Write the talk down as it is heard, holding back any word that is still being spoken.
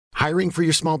Hiring for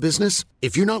your small business?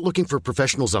 If you're not looking for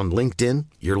professionals on LinkedIn,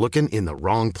 you're looking in the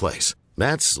wrong place.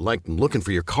 That's like looking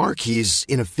for your car keys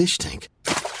in a fish tank.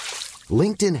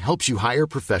 LinkedIn helps you hire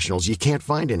professionals you can't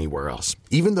find anywhere else,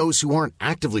 even those who aren't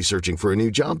actively searching for a new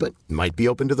job but might be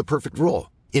open to the perfect role.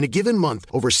 In a given month,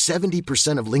 over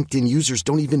 70% of LinkedIn users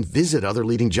don't even visit other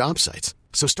leading job sites.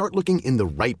 So start looking in the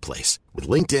right place. With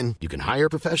LinkedIn, you can hire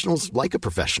professionals like a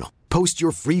professional. Post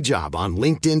your free job on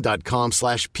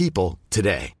linkedin.com/people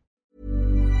today.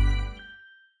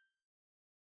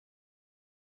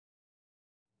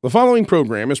 The following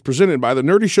program is presented by the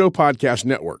Nerdy Show Podcast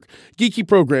Network, geeky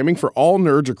programming for all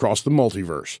nerds across the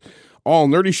multiverse. All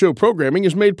Nerdy Show programming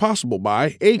is made possible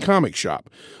by A Comic Shop,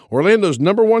 Orlando's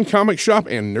 #1 comic shop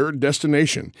and nerd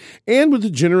destination, and with the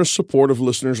generous support of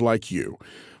listeners like you.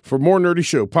 For more Nerdy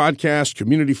Show podcasts,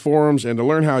 community forums, and to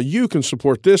learn how you can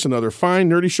support this and other fine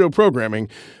Nerdy Show programming,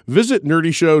 visit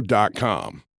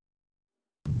nerdyshow.com.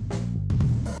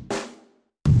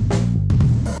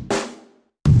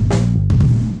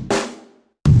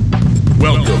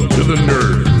 Welcome to the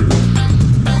Nerd Group.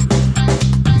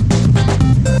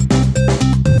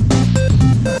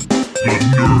 The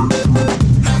Nerd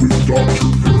Group with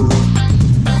Dr. Ver.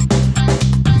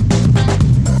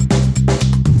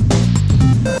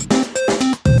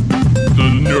 The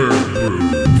Nerd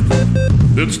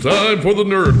Group. It's time for the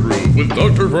Nerd Group with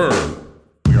Dr. Ver.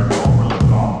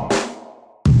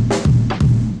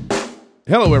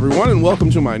 Hello, everyone, and welcome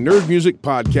to my nerd music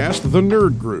podcast, The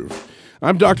Nerd Groove.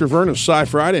 I'm Dr. Vern of Sci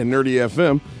Friday and Nerdy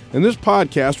FM, and this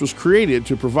podcast was created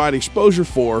to provide exposure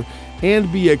for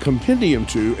and be a compendium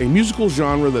to a musical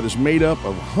genre that is made up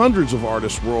of hundreds of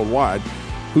artists worldwide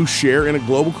who share in a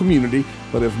global community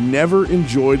but have never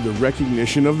enjoyed the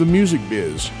recognition of the music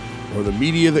biz or the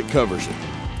media that covers it.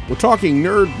 We're talking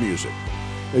nerd music,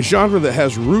 a genre that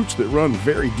has roots that run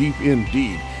very deep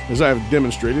indeed, as I have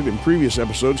demonstrated in previous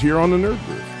episodes here on the Nerd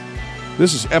Groove.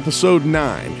 This is episode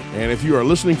 9, and if you are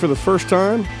listening for the first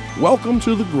time, welcome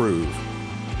to the groove.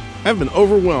 I've been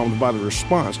overwhelmed by the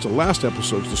response to last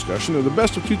episode's discussion of the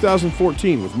best of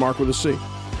 2014 with Mark with a C.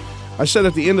 I said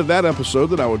at the end of that episode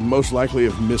that I would most likely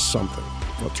have missed something.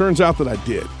 Well, it turns out that I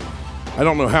did. I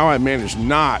don't know how I managed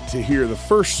not to hear the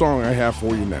first song I have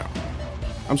for you now.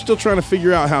 I'm still trying to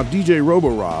figure out how DJ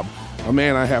Robo-Rob, a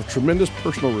man I have tremendous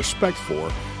personal respect for,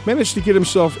 managed to get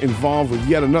himself involved with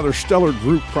yet another stellar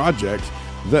group project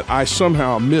that I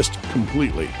somehow missed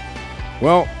completely.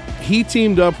 Well, he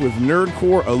teamed up with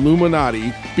nerdcore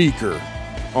Illuminati Beaker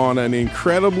on an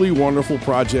incredibly wonderful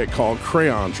project called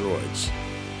Crayon Droids.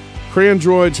 Crayon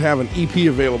Droids have an EP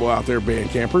available out there, band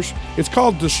campers. It's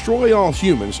called Destroy All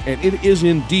Humans, and it is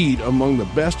indeed among the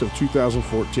best of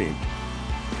 2014.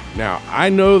 Now, I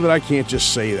know that I can't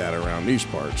just say that around these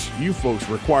parts. You folks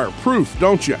require proof,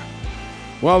 don't you?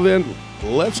 Well then,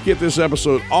 let's get this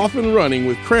episode off and running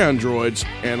with Crayon Droids,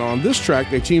 and on this track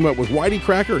they team up with Whitey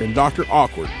Cracker and Dr.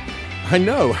 Awkward. I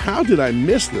know, how did I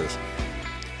miss this?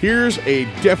 Here's a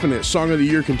definite Song of the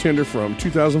Year contender from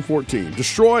 2014,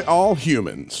 Destroy All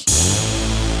Humans.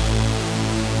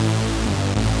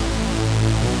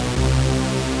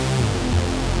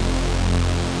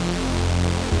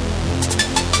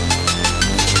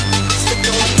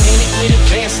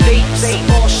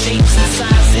 All shapes and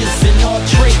sizes and all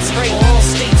traits, all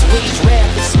states wage rap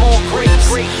in small grapes.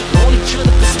 On each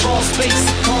other for small space,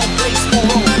 calm place, more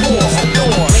on pause.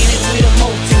 Planet with a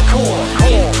molten core,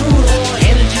 crude oil,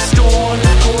 energy store, and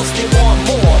of course they want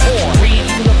more. Read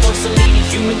universally the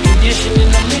human condition, and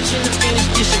I mention the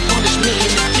finished dish and punish me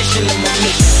in addition to my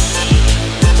mission.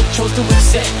 What I chose to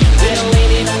accept, better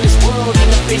landed on this world in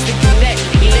the face to connect.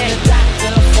 Let a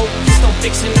doctor focused on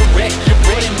fixing the wreck,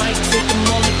 but it might take a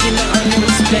moment to earn your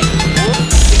respect.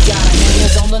 We got our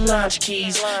hands on the launch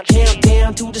keys,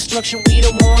 countdown to destruction. We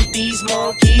don't want these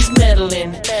monkeys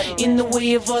meddling in the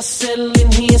way of us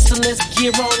settling here. So let's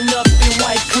gear on up and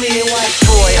wipe clear, wipe.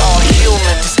 Destroy all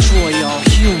humans, destroy all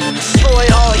humans, destroy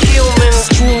all humans,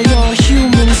 destroy all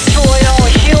humans, destroy all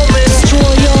humans,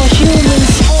 destroy all humans,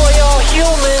 destroy all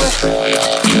humans, destroy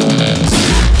all humans.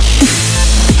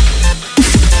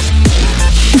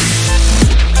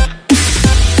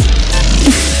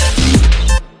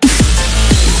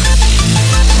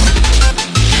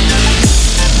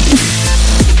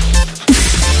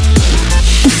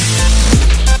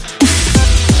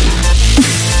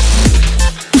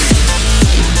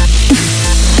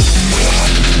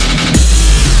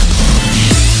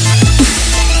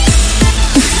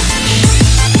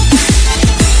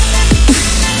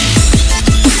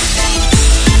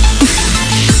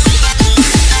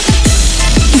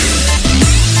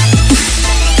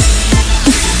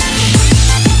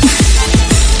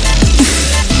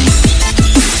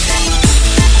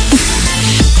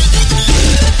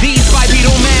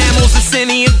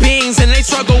 they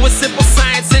struggle with simple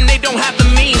science and they don't have the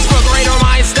means for greater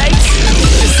mind states.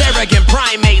 It's arrogant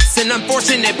primates, an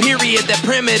unfortunate period that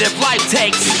primitive life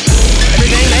takes.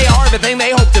 Everything they are, everything they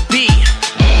hope to be.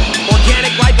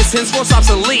 Organic life is henceforth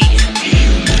obsolete.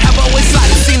 Have always thought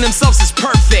and seen themselves as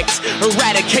perfect.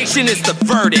 Eradication is the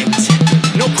verdict.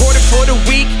 No quarter for the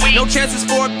weak, no chances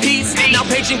for peace. Now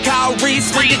paging Kyle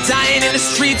Reese, we are dying in the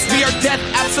streets. We are death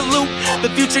absolute, the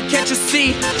future can't you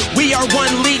see? We are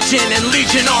one legion, and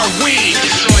legion are we.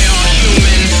 Destroy all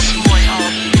humans. Destroy all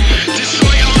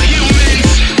humans.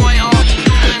 Destroy all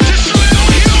humans. Destroy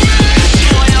all humans.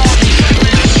 Destroy all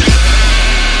humans.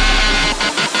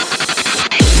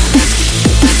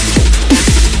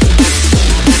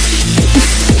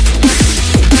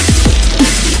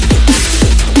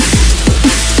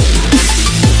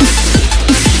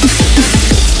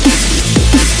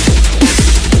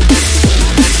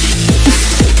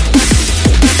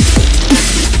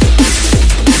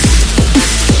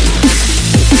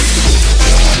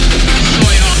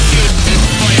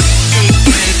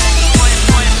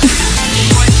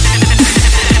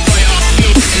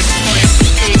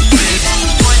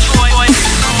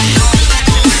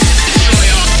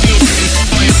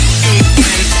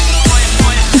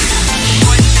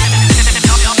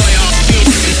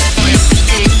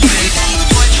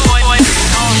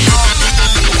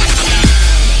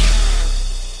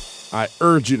 I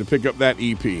urge you to pick up that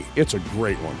EP. It's a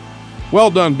great one. Well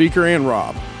done, Beaker and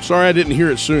Rob. Sorry I didn't hear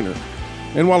it sooner.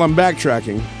 And while I'm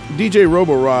backtracking, DJ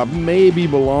Robo-Rob maybe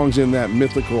belongs in that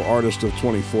mythical artist of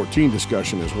 2014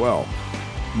 discussion as well.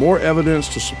 More evidence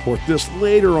to support this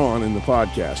later on in the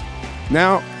podcast.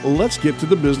 Now, let's get to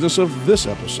the business of this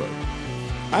episode.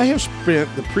 I have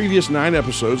spent the previous 9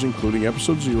 episodes, including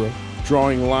episode 0,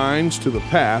 drawing lines to the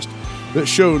past that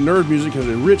show nerd music has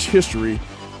a rich history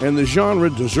and the genre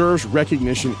deserves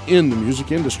recognition in the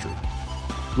music industry.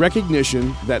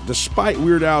 Recognition that despite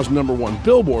Weird Al's #1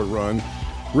 Billboard run,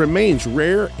 remains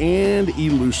rare and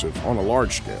elusive on a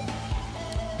large scale.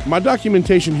 My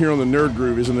documentation here on the Nerd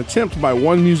Groove is an attempt by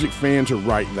one music fan to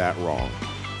right that wrong.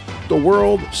 The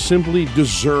world simply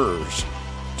deserves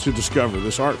to discover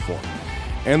this art form,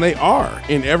 and they are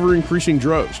in ever-increasing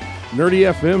droves. Nerdy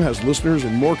FM has listeners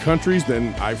in more countries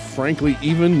than I frankly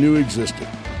even knew existed.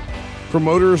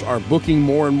 Promoters are booking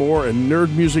more and more, and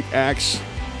nerd music acts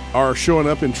are showing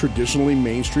up in traditionally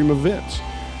mainstream events.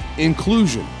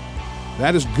 Inclusion,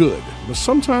 that is good, but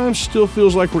sometimes still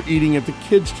feels like we're eating at the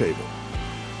kids' table.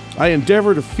 I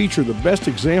endeavor to feature the best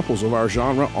examples of our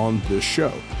genre on this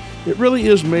show. It really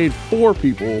is made for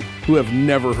people who have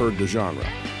never heard the genre.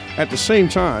 At the same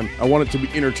time, I want it to be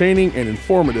entertaining and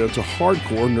informative to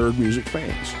hardcore nerd music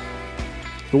fans.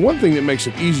 The one thing that makes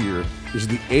it easier is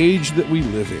the age that we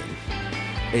live in.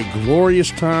 A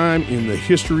glorious time in the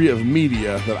history of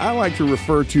media that I like to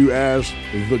refer to as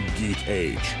the Geek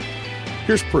Age.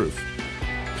 Here's proof.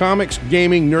 Comics,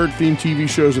 gaming, nerd-themed TV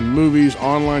shows and movies,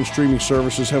 online streaming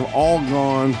services have all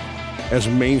gone as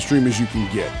mainstream as you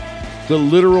can get. The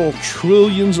literal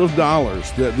trillions of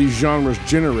dollars that these genres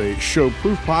generate show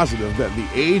proof positive that the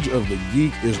age of the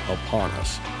geek is upon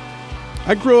us.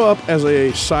 I grew up as a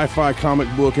sci-fi comic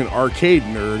book and arcade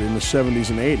nerd in the 70s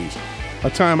and 80s. A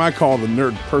time I call the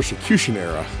nerd persecution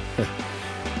era.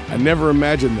 I never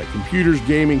imagined that computers,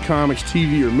 gaming, comics,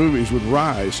 TV, or movies would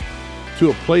rise to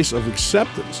a place of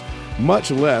acceptance, much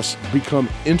less become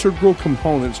integral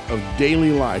components of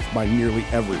daily life by nearly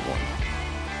everyone.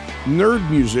 Nerd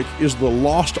music is the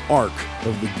lost ark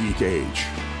of the Geek Age.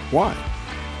 Why?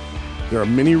 There are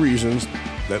many reasons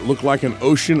that look like an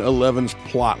Ocean 11's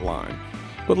plot line.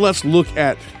 But let's look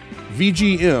at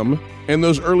VGM and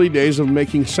those early days of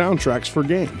making soundtracks for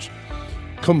games.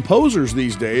 Composers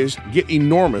these days get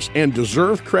enormous and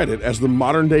deserved credit as the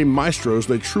modern-day maestros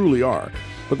they truly are,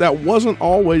 but that wasn't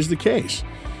always the case.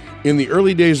 In the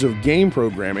early days of game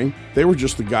programming, they were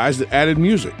just the guys that added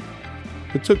music.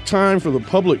 It took time for the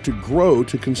public to grow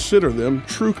to consider them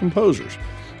true composers.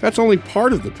 That's only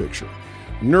part of the picture.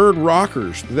 Nerd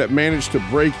rockers that managed to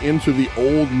break into the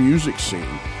old music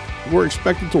scene were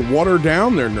expected to water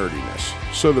down their nerdiness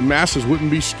so the masses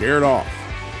wouldn't be scared off.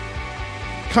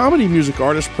 Comedy music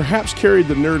artists perhaps carried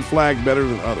the nerd flag better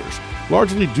than others,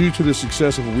 largely due to the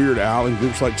success of Weird Al and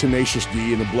groups like Tenacious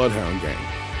D and the Bloodhound Gang.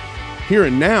 Here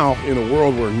and now, in a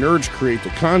world where nerds create the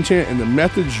content and the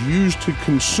methods used to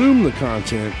consume the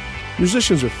content,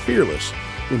 musicians are fearless,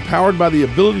 empowered by the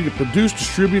ability to produce,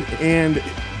 distribute, and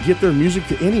get their music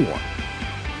to anyone.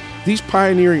 These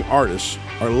pioneering artists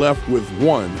are left with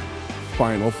one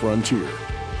final frontier: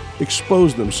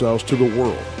 expose themselves to the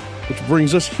world, which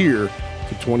brings us here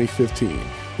to 2015,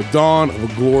 the dawn of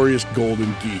a glorious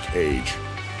golden geek age.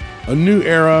 A new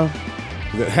era,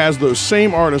 that has those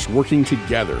same artists working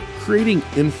together, creating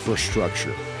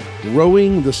infrastructure,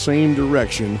 rowing the same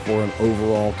direction for an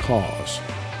overall cause.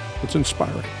 It's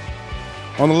inspiring.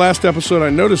 On the last episode, I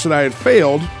noticed that I had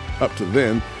failed, up to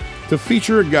then, to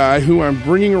feature a guy who I'm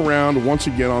bringing around once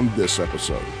again on this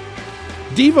episode.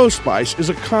 Devo Spice is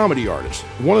a comedy artist,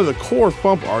 one of the core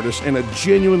funk artists, and a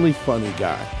genuinely funny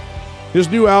guy. His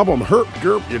new album, Herp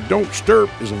Derp You Don't Stirp,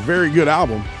 is a very good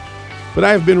album, but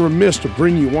I have been remiss to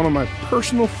bring you one of my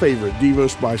personal favorite Devo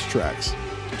Spice tracks.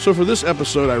 So for this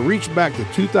episode, I reach back to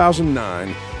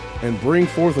 2009 and bring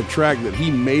forth a track that he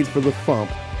made for the Fump,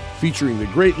 featuring the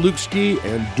great Luke Ski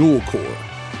and Dual Core.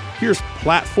 Here's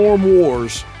Platform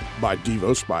Wars by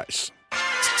Devo Spice.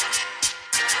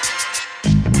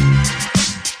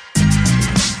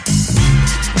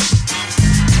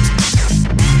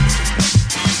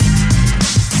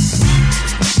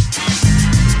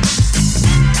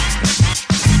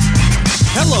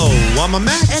 Hello, I'm a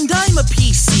Mac. And I'm a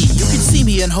PC. You can see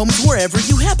me in homes wherever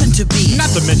you happen to be. Not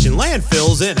to mention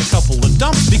landfills and a couple of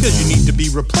dumps, because you need to be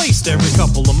replaced every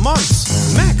couple of months.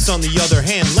 Macs, on the other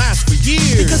hand, last for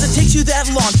years. Because it takes you that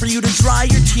long for you to dry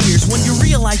your tears when you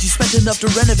realize you spent enough to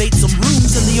renovate some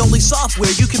rooms and the only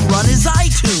software you can run is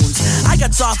iTunes. I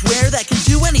got software that can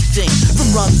do anything,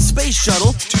 from run the space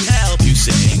shuttle to help you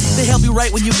sing. They help you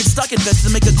write when you get stuck, invest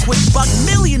to make a quick buck,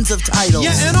 millions of titles.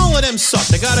 Yeah, and all of them suck.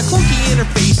 They got a clunky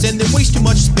interface and they waste too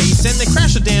much space and they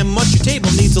crash so damn much your table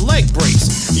needs a leg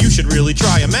brace. You should really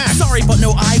try a Mac. Sorry, but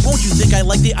no, I won't. You think I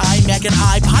like the iMac and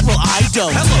iPod? Well, I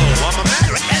don't. Hello, I'm a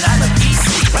Mac. And I'm a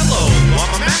PC. Hello,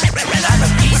 I'm a Mac. And I'm a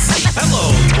PC.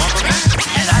 Hello, I'm a Mac.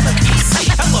 And I'm a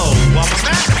PC. Hello, I'm a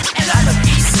Mac. And I'm a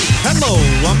PC. Hello,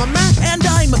 I'm a Mac. And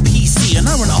I'm a PC, and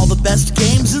I run all the best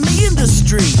games in the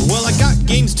industry. Well, I got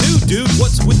games too, dude.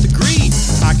 What's with the greed?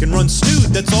 I can run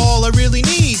Snood, that's all I really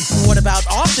need. What about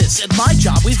Office? At my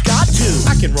job, we've got to.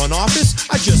 I can run Office,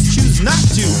 I just choose not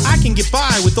to. I can get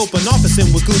by with OpenOffice and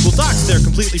with Google Docs. They're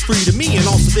completely free to me, and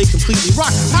also they completely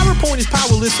rock. PowerPoint is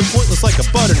powerless and pointless like a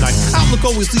butter knife. Outlook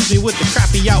always leaves me with the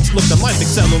crappy outlook on life.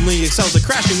 Excel only excels at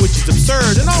crashing, which is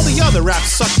absurd, and all the other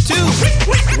apps suck too.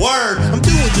 Word, I'm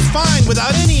doing just fine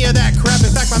without any of that crap.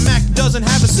 In fact, my Mac doesn't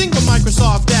have a single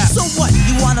Microsoft app. So what,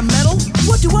 you want a medal?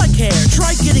 What do I care?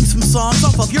 Try getting some songs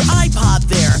off of your iPod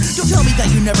there. Don't tell me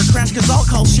that you never crash, cause I'll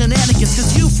call shenanigans,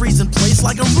 cause you freeze in place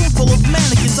like a room full of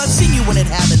mannequins. I've seen you when it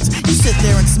happens. You sit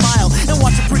there and smile and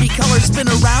watch a pretty color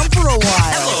spin around for a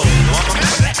while. Hello, I'm a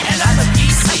Mac. And I'm a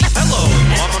PC. Hello,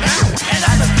 I'm a Mac. And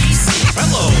I'm a PC.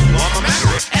 Hello, I'm a Mac.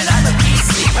 And I'm a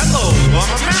PC. Hello,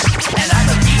 I'm a Mac. And I'm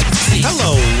a PC.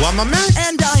 Hello, I'm a Mac.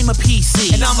 And I'm a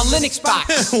PC. And I'm a Linux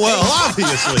box. Well,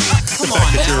 obviously. The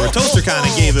fact that you're a toaster kind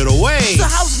of gave it away. So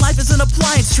how's life as an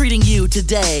appliance treating you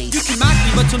today? You can mock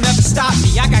me, but you'll never stop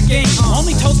me. I got game.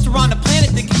 Only toaster on the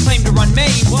planet that can claim to run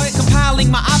MAME. Compiling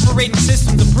my operating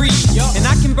system to breathe. And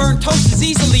I can burn toast as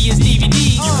easily as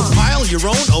DVDs. You compile your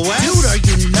own OS? Dude, are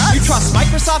you nuts? You trust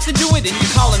Microsoft to do it, and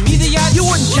you're calling me the yacht? You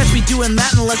wouldn't catch me doing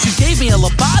that unless you gave me a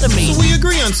lobotomy. So we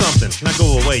agree on something. Now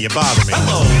go away, you bother me.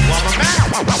 Hello, I'm a Mac.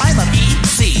 I'm a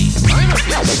PC. I'm a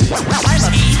PC. I'm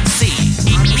a PC.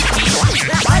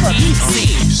 I'm a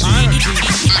PC. I'm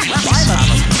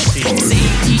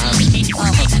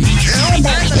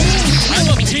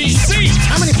a PC.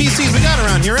 How many PCs we got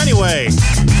around here anyway?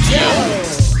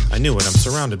 I knew it. I'm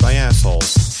surrounded by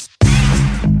assholes.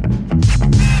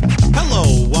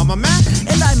 Hello, I'm a Mac.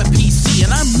 And I'm a PC,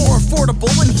 and I'm more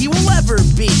affordable than he will ever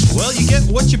be. Well, you get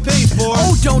what you pay for.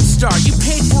 Oh, don't start. You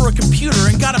paid for a computer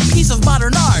and got a piece of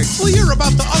modern art. Well, you're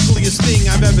about the ugliest thing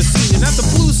I've ever seen, and have the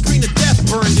blue screen of death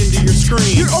burned into your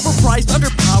screen. You're overpriced,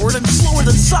 underpowered, and slower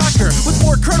than soccer, with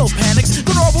more kernel panics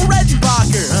than Orville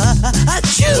Redenbacher.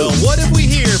 Achoo! Well, what if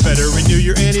we here better renew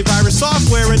your antivirus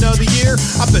software another year?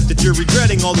 I bet that you're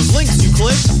regretting all those links you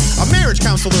clicked. A marriage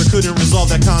counselor couldn't resolve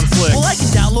that conflict. Well, I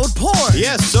can download porn.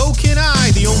 Yes, so can I.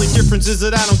 The only difference is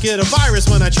that I don't get a virus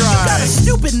when I try. You got a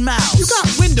stupid mouse. You got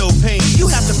window pane. You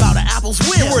have to bow to Apple's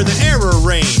whim. You're where the error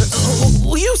reigns.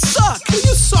 Well, you suck. Well,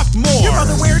 you suck more. Your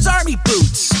mother wears army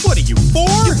boots. What are you, 4?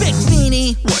 You big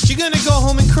meanie. What, you gonna go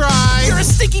home and cry? You're a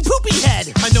stinky poopy head.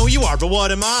 I know you are, but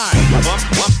what am I? And I'm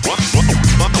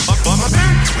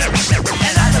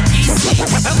a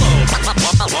PC.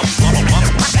 Hello.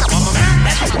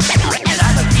 And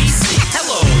I'm a PC.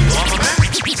 Hello.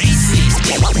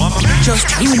 Just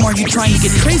whom are you trying to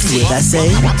get crazy with, essay?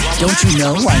 Don't you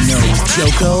know I know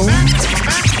Joko?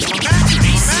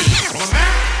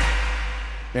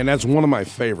 And that's one of my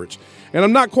favorites. And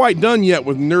I'm not quite done yet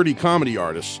with nerdy comedy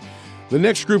artists. The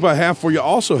next group I have for you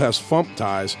also has funk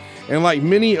ties, and like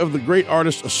many of the great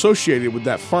artists associated with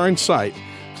that fine sight,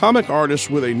 Comic artists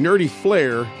with a nerdy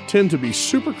flair tend to be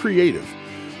super creative.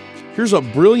 Here's a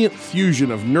brilliant fusion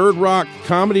of nerd rock,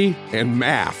 comedy, and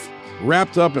math,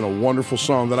 wrapped up in a wonderful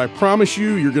song that I promise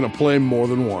you're going to play more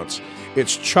than once.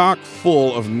 It's chock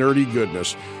full of nerdy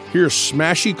goodness. Here's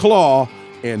Smashy Claw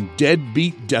and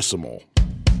Deadbeat Decimal.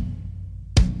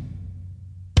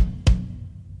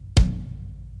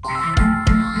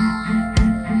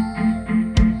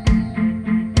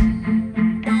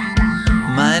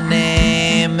 My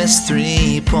name is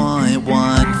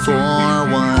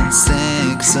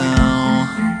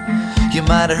 3.1416. You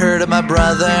might have heard of my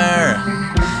brother.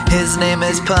 His name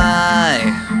is Pi.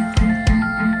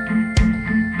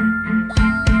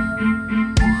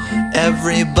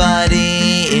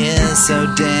 Everybody is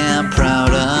so damn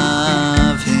proud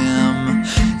of him.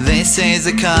 They say he's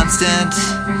a constant,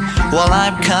 while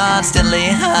I'm constantly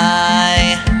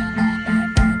high.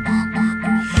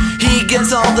 He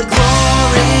gets all the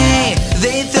glory.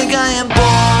 They think I am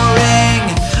boring.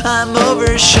 I'm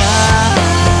overshined.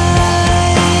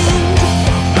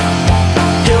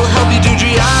 He'll help you do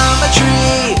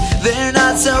geometry. They're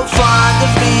not so fond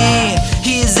of me.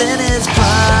 He's in his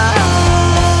prime.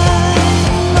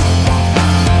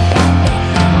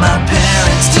 My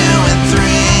parents 2 and 3,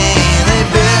 they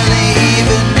barely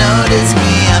even notice me.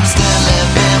 I'm still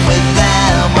living with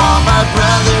them. While my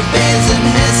brother bathes in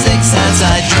his success,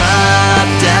 I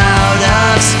dropped out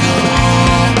of school.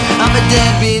 I'm a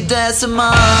deadbeat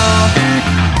decimal.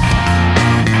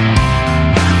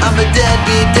 I'm a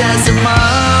deadbeat decimal.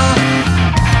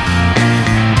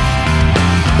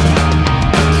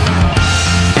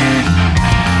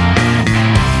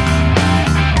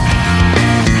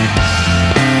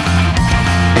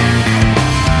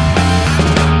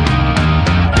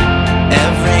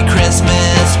 Every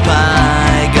Christmas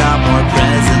Pi got more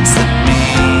presents than me.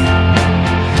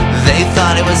 They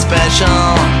thought it was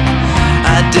special.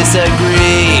 I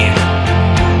disagree.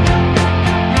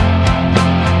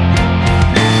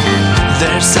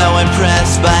 They're so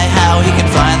impressed by how he can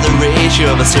find the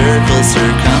ratio of a circle's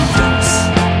circumference.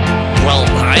 Well,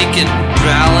 I can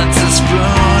balance a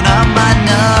spoon on my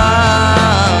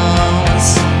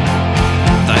nose.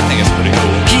 I think it's pretty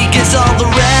cool. He gets all the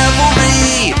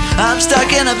revelry. I'm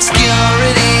stuck in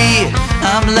obscurity.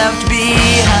 I'm left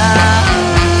behind.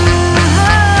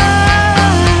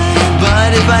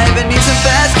 But if I ever need some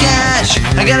fast cash,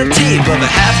 I got a tape of a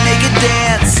half-naked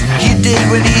dance he did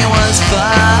when he was 5.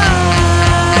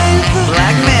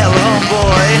 Blackmail,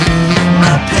 homeboy.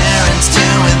 My parents 2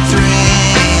 and 3,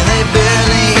 they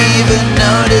barely even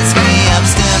notice me. I'm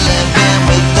still living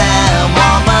with them.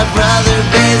 While my brother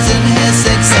bathes in his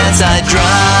success, I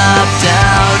dropped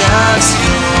out of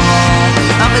school.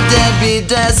 I'm a deadbeat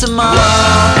decimal.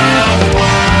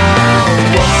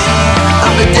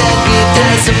 I'm a deadbeat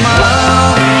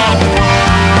decimal.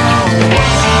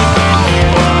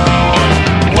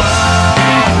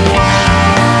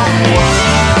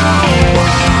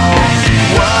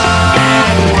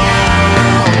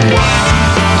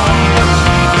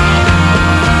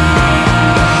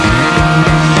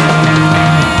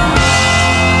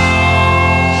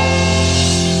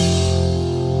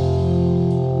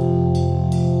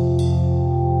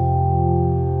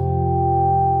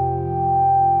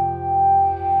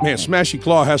 Man, Smashy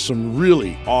Claw has some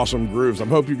really awesome grooves. I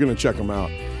hope you're going to check them out.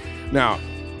 Now,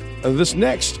 this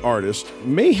next artist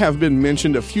may have been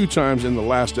mentioned a few times in the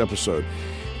last episode.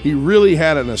 He really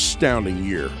had an astounding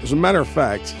year. As a matter of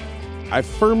fact, I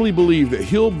firmly believe that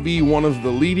he'll be one of the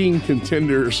leading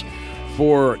contenders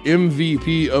for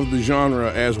MVP of the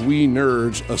genre as we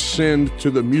nerds ascend to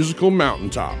the musical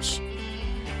mountaintops.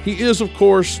 He is, of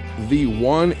course, the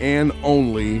one and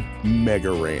only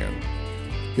Mega Ran.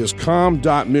 His Calm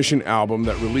Dot Mission album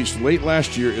that released late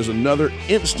last year is another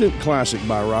instant classic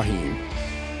by Raheem.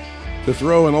 To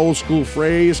throw an old school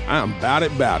phrase, I'm bout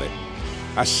it.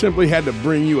 I simply had to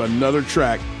bring you another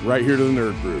track right here to the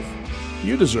Nerd Groove.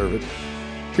 You deserve it.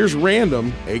 Here's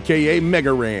Random, aka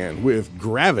Mega Ran, with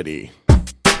Gravity.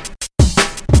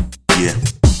 Yeah.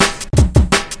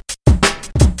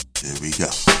 There we go.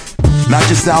 Not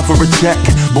just out for a check,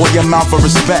 boy, I'm out for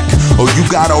respect. Oh, you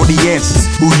got all the answers.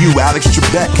 Who you, Alex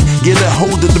Trebek? Get a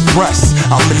hold of the press.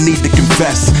 I'ma need to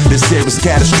confess, this here is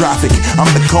catastrophic. I'm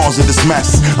the cause of this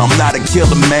mess. I'm not a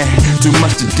killer, man. Too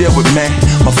much to deal with, man.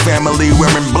 My family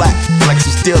wearing black, like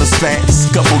some Steelers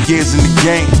fans. Couple years in the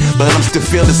game, but I'm still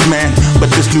fearless, man. But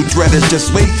this new threat is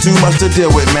just way too much to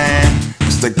deal with, man.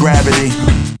 It's the gravity.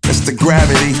 It's the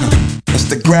gravity. It's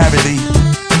the gravity.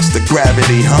 It's the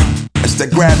gravity, huh? It's the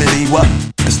gravity, what?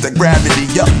 It's the gravity,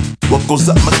 yup. What goes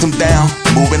up must come down,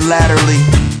 moving laterally.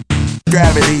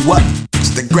 Gravity, what? It's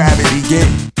the gravity, yeah.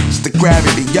 It's the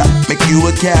gravity, yeah, make you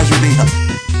a casualty,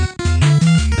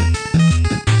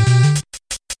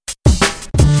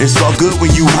 It's all good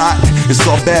when you hot, it's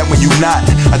all bad when you not.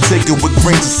 I take it with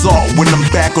grains of salt when I'm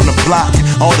back on the block.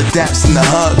 All the daps and the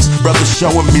hugs, brothers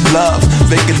showing me love,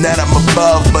 thinking that I'm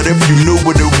above. But if you knew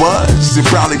what it was, you'd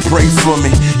probably pray for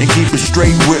me and keep it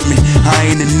straight with me.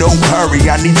 I ain't in no hurry,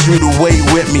 I need you to wait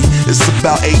with me. It's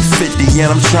about 8:50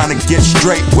 and I'm trying to get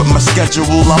straight with my schedule.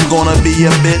 I'm gonna be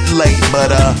a bit late,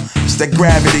 but it's that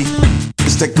gravity,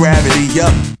 it's that gravity, yup.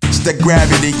 It's that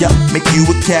gravity, yup, make you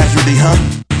a casualty, huh?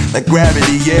 That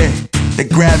gravity, yeah, that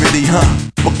gravity, huh?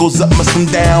 What goes up must come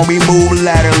down, we move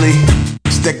laterally.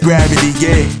 It's that gravity,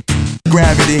 yeah,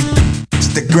 gravity. It's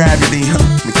that gravity, huh?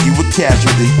 Make you a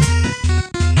casualty.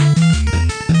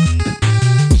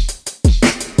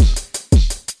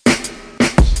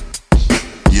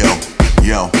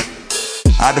 Yo.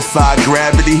 I defy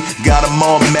gravity, got them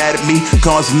all mad at me,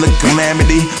 causing a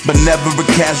calamity, but never a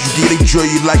casualty. They drill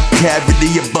you like a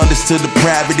cavity, abundance to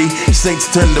depravity. Saints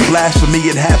turn to blasphemy,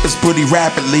 it happens pretty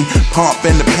rapidly. Pomp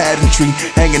in the pageantry,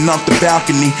 hanging off the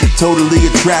balcony, totally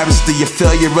a travesty, a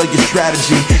failure of your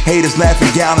strategy. Haters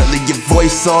laughing gallantly, your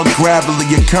voice all gravelly,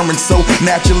 occurring so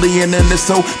naturally and then it's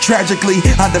so tragically.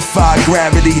 I defy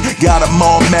gravity, got them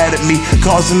all mad at me,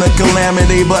 causing a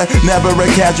calamity, but never a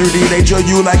casualty. They drill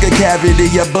you like a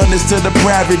cavity, abundance to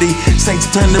depravity. Saints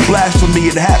turn to blasphemy,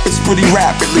 it happens pretty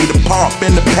rapidly. The pomp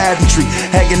in the pageantry,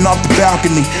 hanging off the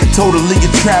balcony, totally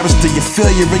a travesty, a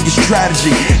failure of your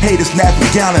strategy. Haters napping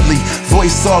gallantly,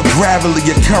 voice all gravelly,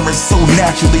 occurring so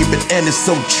naturally, but ending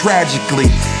so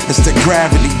tragically. It's the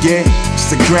gravity, yeah,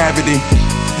 it's the gravity.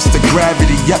 It's the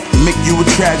gravity, yup, make you a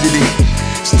tragedy.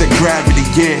 It's the gravity,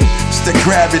 yeah, it's the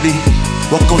gravity.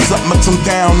 What goes up must come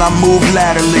down, I move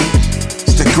laterally.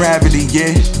 It's the gravity,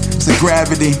 yeah, it's the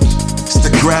gravity. It's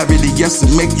the gravity, yes,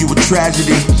 it make you a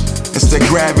tragedy. It's the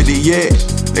gravity, yeah,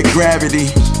 the gravity.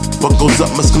 What goes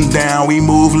up must come down, we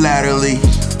move laterally.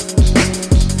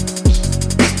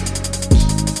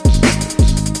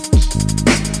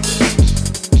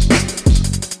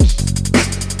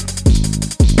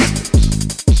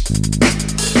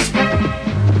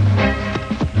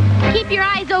 Keep your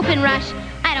eyes open, Rush.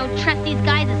 I don't trust these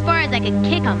guys as far as I could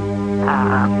kick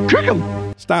them. Kick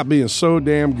 'em! Stop being so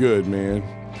damn good, man.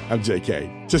 I'm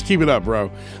JK. Just keep it up,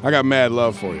 bro. I got mad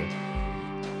love for you.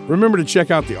 Remember to check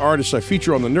out the artists I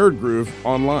feature on the Nerd Groove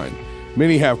online.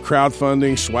 Many have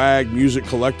crowdfunding, swag, music,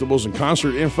 collectibles, and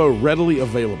concert info readily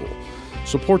available.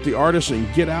 Support the artists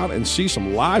and get out and see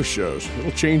some live shows.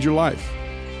 It'll change your life.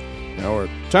 Now,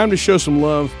 time to show some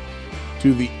love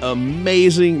to the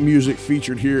amazing music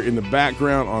featured here in the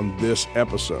background on this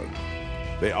episode.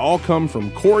 They all come from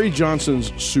Corey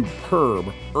Johnson's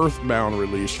superb Earthbound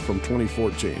release from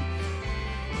 2014.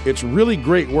 It's really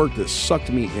great work that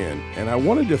sucked me in, and I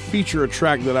wanted to feature a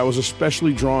track that I was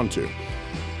especially drawn to.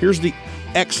 Here's the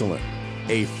excellent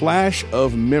A Flash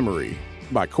of Memory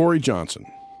by Corey Johnson.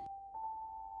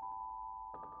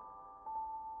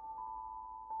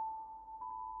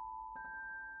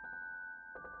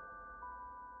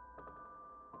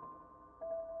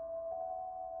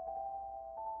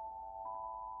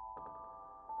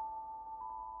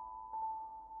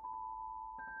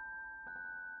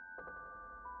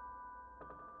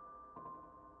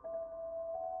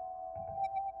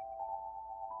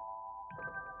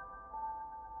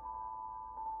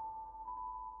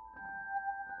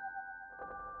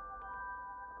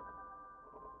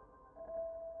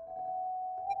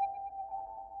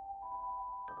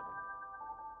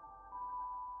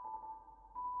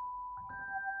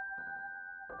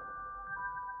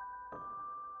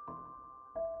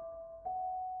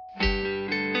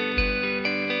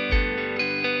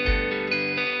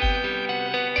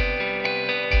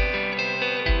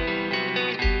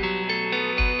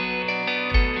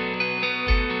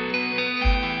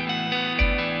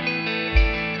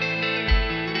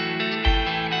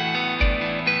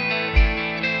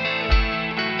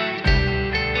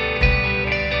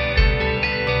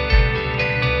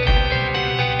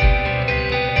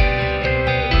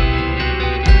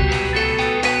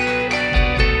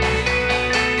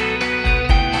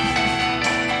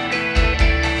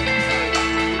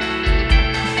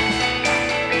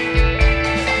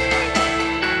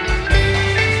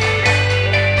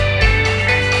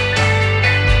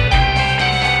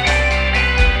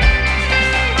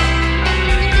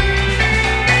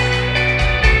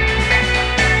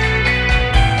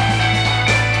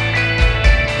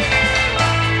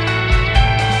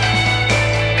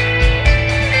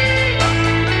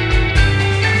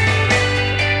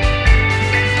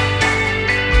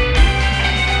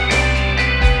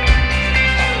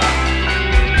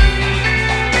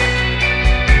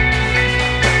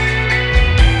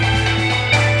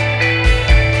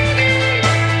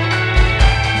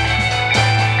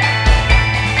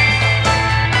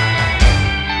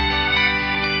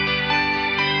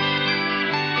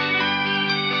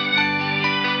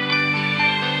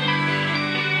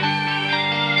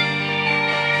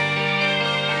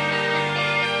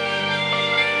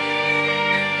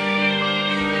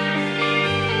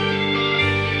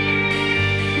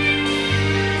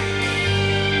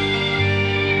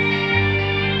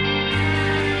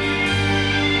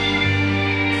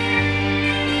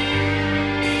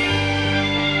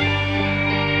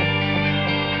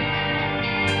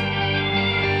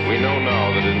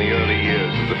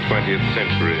 20th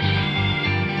century.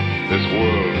 This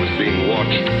world was being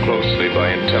watched closely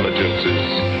by intelligences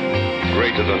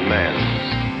greater than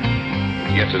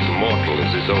man's, yet as mortal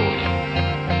as his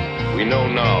own. We know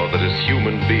now that as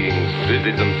human beings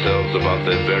busied themselves about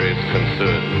their various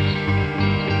concerns,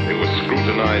 they were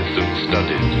scrutinized and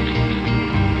studied,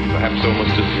 perhaps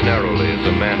almost as narrowly as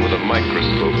a man with a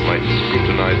microscope might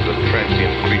scrutinize the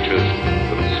transient creatures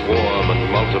that swarm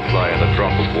and multiply in a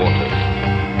drop of water.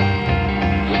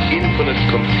 With infinite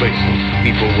complacence,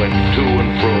 people went to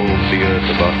and fro the earth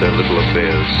about their little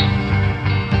affairs,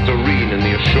 serene in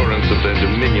the assurance of their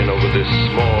dominion over this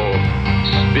small,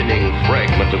 spinning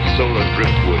fragment of solar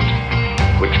driftwood,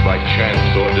 which by chance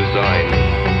or design,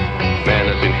 man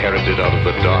has inherited out of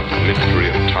the dark mystery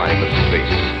of time and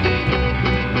space.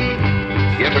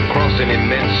 Yet across an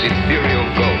immense ethereal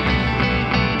gulf,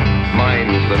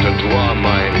 minds that are to our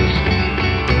minds,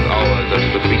 ours as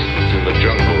the beasts in the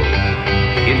jungle,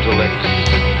 intellects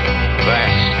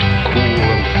vast, cool,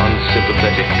 and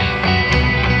unsympathetic,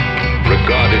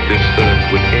 regarded this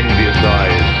earth with envious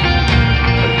eyes,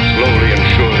 and slowly and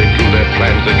surely drew their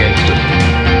plans against us.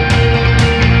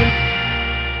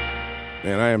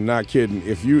 And I am not kidding.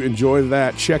 If you enjoy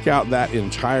that, check out that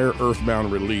entire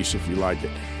Earthbound release if you like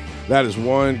it. That is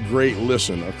one great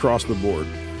listen across the board.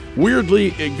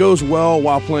 Weirdly, it goes well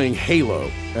while playing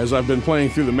Halo, as I've been playing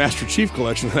through the Master Chief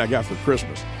Collection that I got for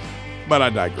Christmas. But I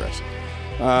digress.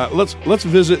 Let's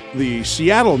visit the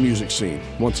Seattle music scene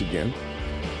once again.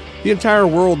 The entire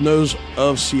world knows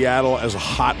of Seattle as a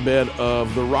hotbed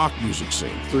of the rock music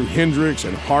scene. Through Hendrix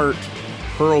and Heart,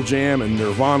 Pearl Jam, and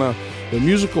Nirvana, the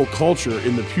musical culture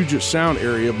in the Puget Sound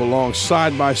area belongs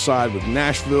side by side with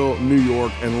Nashville, New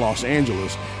York, and Los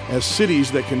Angeles as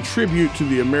cities that contribute to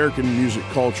the American music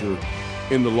culture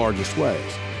in the largest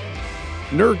ways.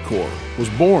 Nerdcore was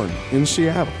born in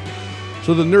Seattle,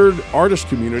 so the nerd artist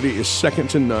community is second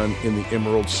to none in the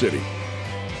Emerald City.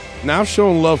 Now, I've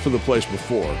shown love for the place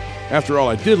before. After all,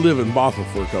 I did live in Bothell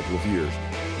for a couple of years.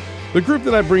 The group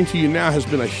that I bring to you now has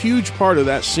been a huge part of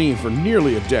that scene for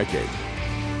nearly a decade.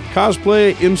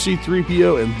 Cosplay,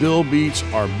 MC3PO, and Bill Beats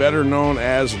are better known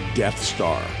as Death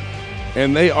Star,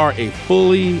 and they are a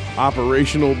fully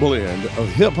operational blend of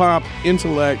hip-hop,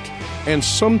 intellect, and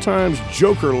sometimes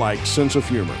Joker-like sense of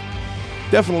humor.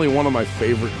 Definitely one of my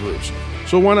favorite groups.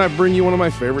 So why not bring you one of my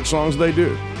favorite songs they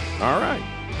do? All right,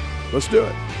 let's do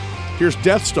it. Here's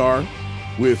Death Star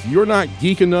with You're Not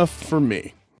Geek Enough for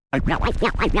Me.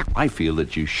 I feel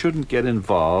that you shouldn't get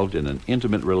involved in an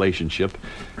intimate relationship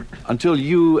until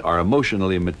you are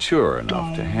emotionally mature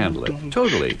enough to handle it,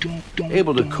 totally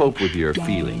able to cope with your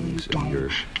feelings and your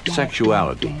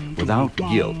sexuality without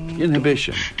guilt,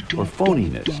 inhibition, or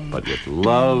phoniness, but with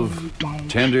love,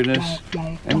 tenderness,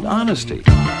 and honesty.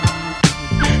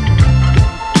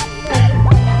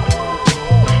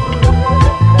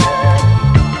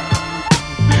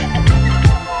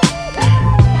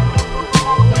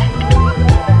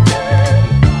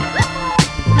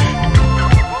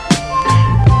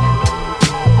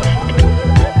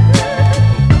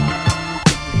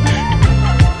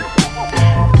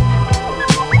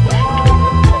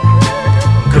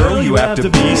 You have to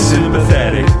be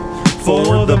sympathetic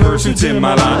for the pursuits in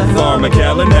my life are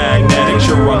magnetic.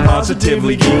 Sure, I'm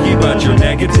positively geeky, but you're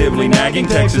negatively nagging.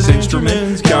 Texas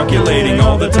Instruments, calculating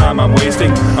all the time I'm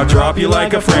wasting. I'll drop you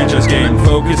like a franchise game.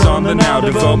 Focus on the now,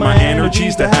 devote my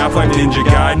energies to Half-Life, Ninja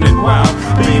Gaiden, and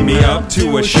WoW. Beam me up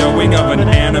to a showing of an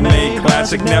anime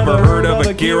classic. Never heard of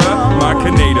Akira? My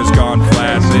Kaneda's gone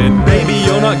flaccid. Baby,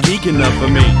 you're not geek enough for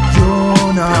me.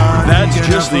 That's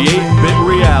just the 8-bit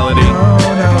reality.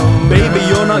 Baby,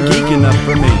 you're not geek enough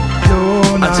for me.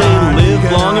 I'd say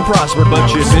live long and prosper,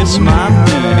 but you miss my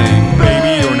meaning.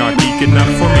 Baby, you're not geek enough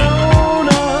for me.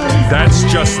 That's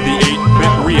just the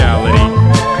 8-bit reality.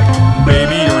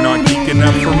 Baby, you're not geek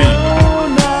enough for me.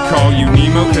 Call you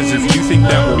Nemo, cause if you think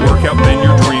that will work out, then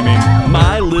you're dreaming.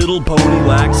 My Little Pony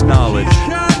lacks knowledge.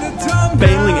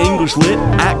 Failing English lit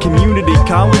at community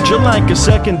college, you're like a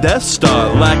second Death Star,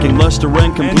 lacking luster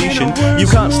and completion. You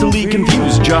constantly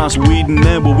confuse Joss Whedon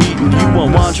and Will Wheaton. You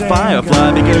won't watch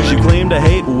Firefly because you claim to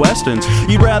hate westerns.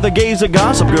 You'd rather gaze at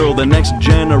Gossip Girl than Next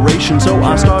Generation, so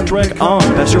I Star Trek on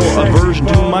past your aversion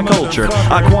to my culture.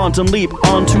 I quantum leap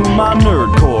onto my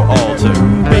nerdcore altar.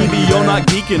 Baby, you're not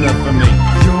geek enough for me.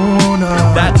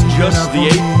 That's just the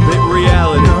 8-bit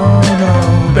reality.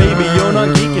 Baby, you're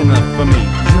not geek enough for me.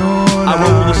 I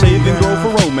roll the save and throw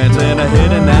for romance and a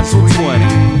hit, and that's for 20.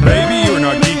 Baby, you're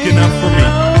not geek enough for me.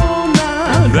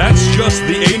 That's just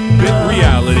the 8-bit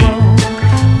reality.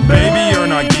 Baby, you're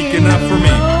not geek enough for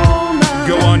me.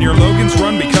 Go on your Logan's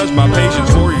run because my patience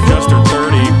for you just turned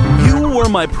 30. You were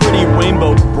my pretty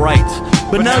rainbow bright.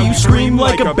 But now you scream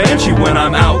like a banshee when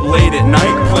I'm out late at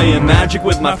night, playing magic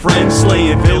with my friends,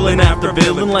 slaying villain after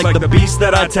villain like the beast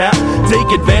that I tap.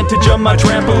 Take advantage of my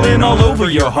trampoline all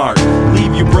over your heart,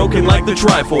 leave you broken like the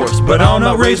Triforce. But I'll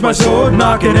not raise my sword,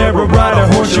 knock an arrow, ride a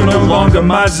horse. You're no longer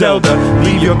my Zelda,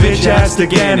 leave your bitch ass to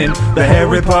Ganon. The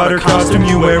Harry Potter costume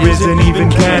you wear isn't even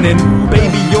canon.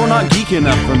 Baby, you're not geek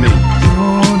enough for me.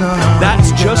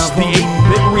 That's just the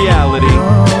 8-bit reality.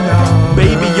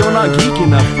 Baby, you're not geek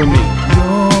enough for me.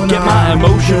 Get my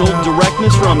emotional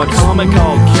directness from a comic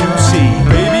called QC.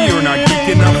 Baby, you're not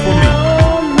geek enough for me.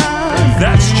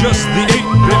 That's just the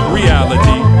 8-bit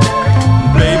reality.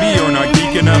 Baby, you're not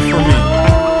geek enough for me.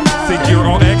 Think you're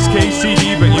on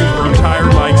XKCD, but you've grown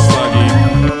tired like Sluggy.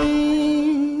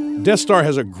 Death Star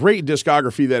has a great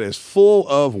discography that is full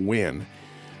of win.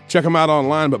 Check them out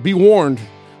online, but be warned,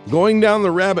 going down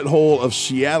the rabbit hole of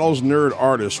Seattle's nerd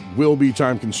artists will be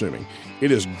time-consuming.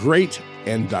 It is great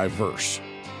and diverse.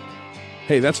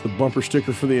 Hey, that's the bumper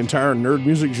sticker for the entire nerd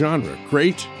music genre.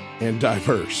 Great and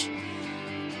diverse.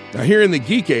 Now, here in the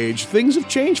Geek Age, things have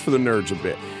changed for the nerds a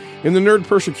bit. In the nerd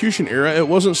persecution era, it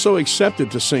wasn't so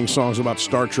accepted to sing songs about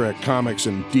Star Trek, comics,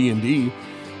 and D&D.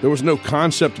 There was no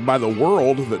concept by the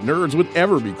world that nerds would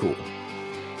ever be cool.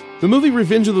 The movie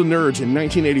Revenge of the Nerds in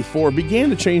 1984 began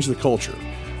to change the culture.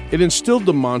 It instilled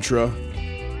the mantra,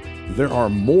 there are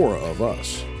more of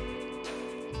us.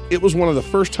 It was one of the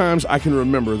first times I can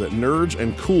remember that nerds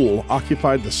and cool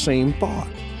occupied the same thought.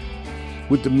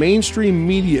 With the mainstream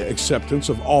media acceptance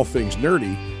of all things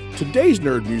nerdy, today's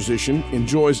nerd musician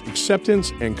enjoys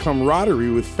acceptance and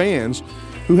camaraderie with fans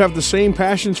who have the same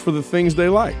passions for the things they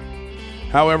like.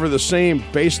 However, the same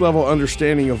base-level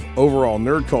understanding of overall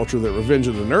nerd culture that Revenge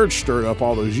of the Nerds stirred up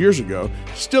all those years ago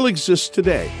still exists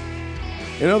today.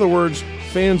 In other words,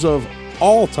 fans of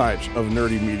all types of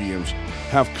nerdy mediums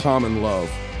have common love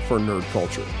for nerd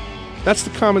culture. That's the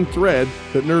common thread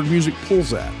that nerd music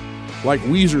pulls at, like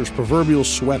Weezer's proverbial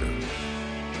sweater.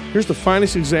 Here's the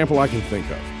finest example I can think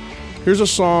of. Here's a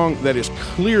song that is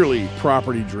clearly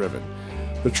property-driven.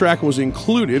 The track was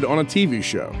included on a TV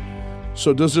show.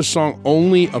 So does this song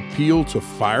only appeal to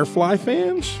Firefly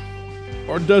fans?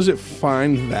 Or does it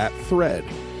find that thread?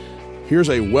 Here's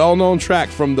a well-known track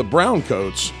from the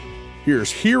Browncoats. Here's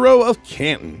Hero of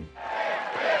Canton.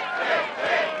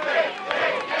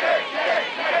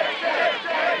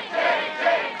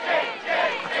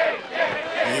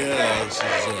 Yeah, this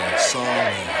is a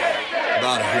song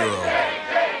about a hero.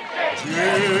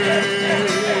 Jane,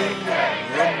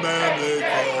 the man they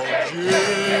call Jane.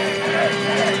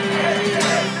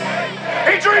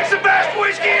 He drinks the best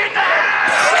whiskey in the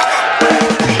house!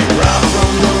 He robbed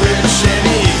from the rich and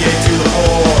he gave to the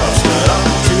poor. Stood up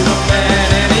to the man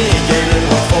and he gave it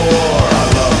what for. Our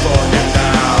love for him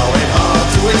now ain't hard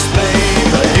to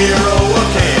explain. The hero of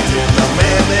Canton, the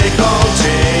man they call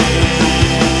Jane.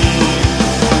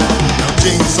 Now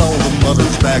Jane saw the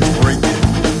mother's back breaking.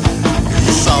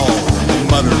 He saw the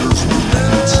mother's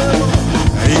rent.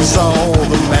 He saw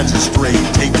the magistrate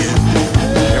taking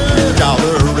every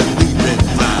dollar and leaving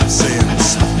 5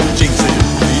 cents. Jane said,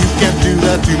 you can't do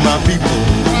that to my people.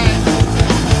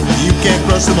 You can't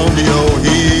crush them on the old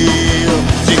hill.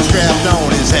 Jane strapped on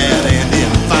his hat and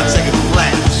in 5 seconds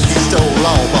flat, he stole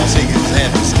all Boss Higgins had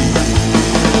to steal.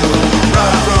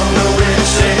 Right from the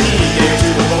rich and he gave to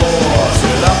the poor.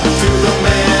 Stood up to the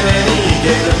man and he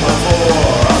gave him what for.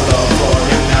 Our love for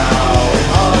him now ain't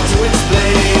hard to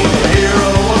explain. The hero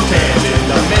of Canton,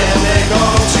 the man they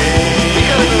call Jane.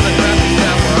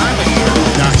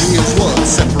 Now here's what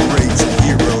separates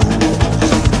heroes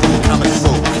from comic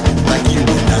folk like you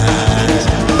and I.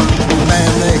 The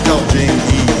man they call Jane,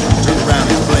 he turned around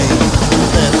his plane,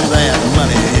 bet that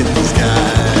money hit the sky.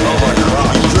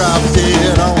 He dropped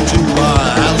it onto our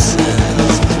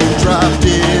houses, he dropped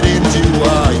it into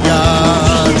our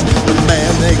yards. The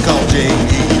man they call Jane,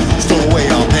 he stole away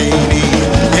our pain, he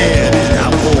headed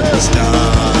out for the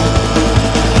stars.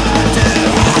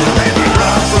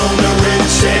 Right from the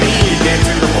rich and he gave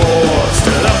to the poor.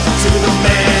 Stood up to the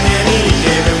man and he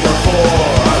gave him what for.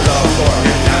 Our love for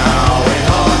him now ain't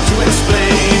hard to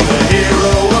explain. The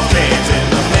hero of Canton,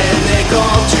 the man they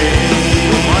call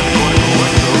Jane.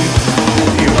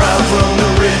 He ran from the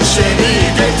rich and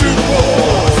he gave to the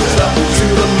poor. Stood up to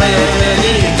the man and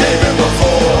he gave him what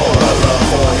for. Our love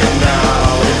for him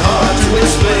now ain't hard to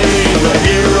explain. The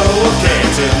hero of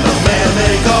Canton, the man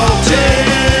they call Jane.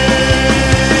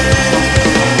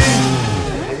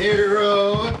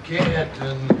 Hero of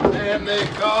Canton, and they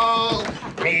call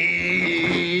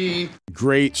me.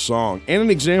 Great song, and an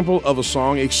example of a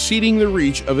song exceeding the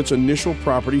reach of its initial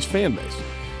property's fan base.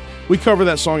 We cover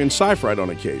that song in Sci-Fried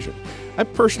on occasion. I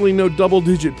personally know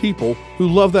double-digit people who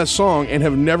love that song and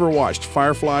have never watched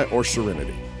Firefly or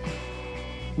Serenity.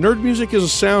 Nerd music is a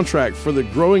soundtrack for the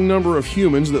growing number of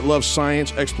humans that love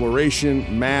science,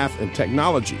 exploration, math, and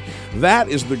technology. That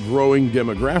is the growing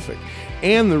demographic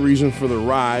and the reason for the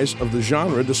rise of the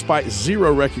genre despite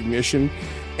zero recognition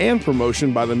and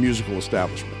promotion by the musical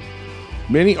establishment.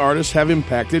 Many artists have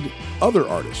impacted other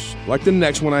artists, like the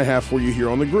next one I have for you here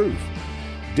on The Groove.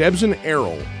 Debs and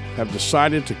Errol have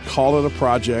decided to call it a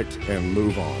project and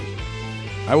move on.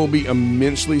 I will be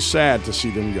immensely sad to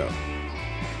see them go.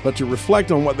 But to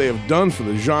reflect on what they have done for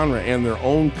the genre and their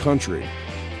own country,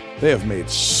 they have made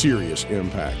serious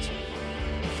impact.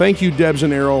 Thank you, Debs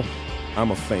and Errol.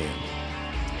 I'm a fan.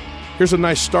 Here's a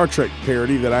nice Star Trek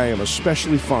parody that I am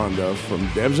especially fond of from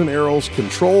Debs and Errol's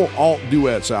Control-Alt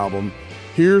Duets album.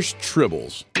 Here's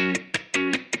Tribbles. In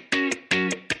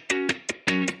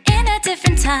a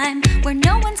different time, where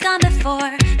no one's gone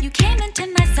before, you came into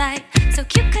my sight, so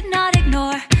cute could not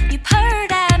ignore. You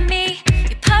purred at me,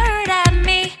 you purred at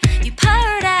me, you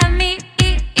purred at me,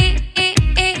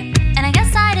 and I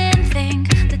guess I didn't think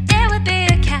that there would be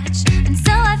a catch, and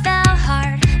so I fell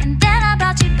hard, and then I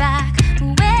brought you back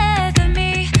with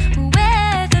me,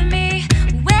 with me,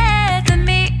 with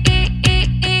me.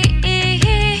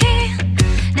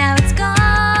 Now it's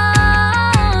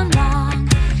gone wrong,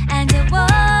 and it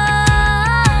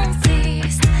won't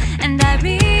cease, and I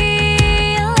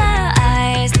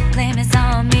realize the blame is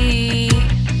on me,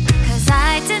 'cause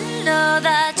I didn't know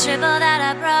the triple that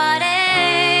I brought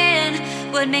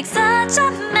in would make such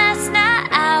a mess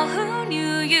now. Who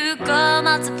knew you'd go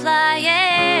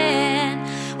multiplying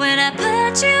when I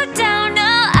put you down?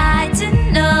 No, I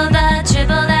didn't know the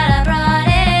triple that I brought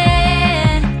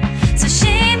in, so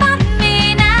shame on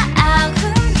me now.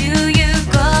 Who knew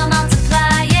you'd go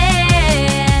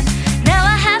multiplying? Now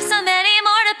I have so many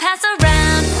more to pass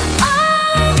around. Oh,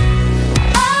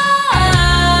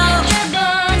 oh,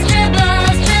 dribbles,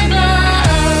 dribbles,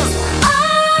 dribbles. Oh,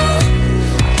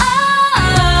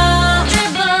 oh,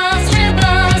 dribbles,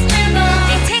 dribbles, dribbles.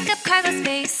 They take up cargo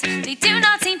space, they do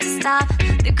not seem to stop.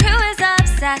 The crew is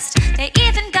obsessed, they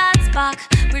even got Spock.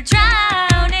 We're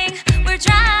drowning, we're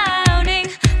drowning,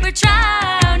 we're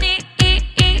drowning.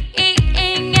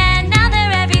 And now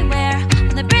they're everywhere,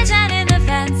 on the bridge and in the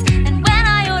fence. And when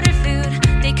I order food,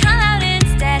 they come out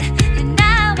instead. And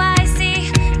now I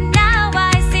see, now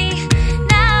I see,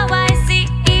 now I see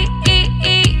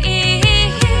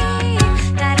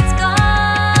that it's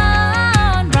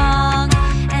gone wrong,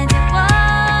 and it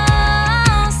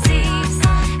won't cease.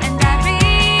 And I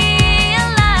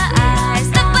realize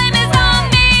the blame is on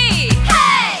me.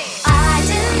 Hey, I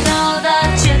didn't know the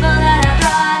triple that I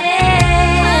brought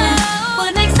in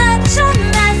would make such a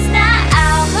mess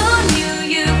now. Who knew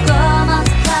you'd go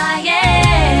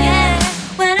multiplying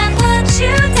when I put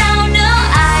you down? No,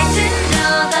 I didn't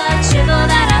know the triple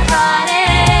that I brought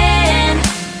in,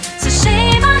 so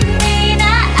shame on me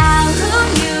now. Who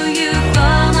knew you'd go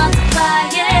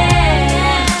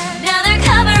multiplying? Now they're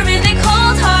covering the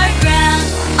cold hard ground.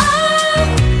 Oh,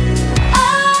 oh,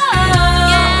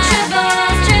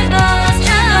 tribbles, tribbles,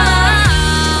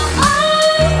 tribbles.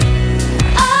 Oh,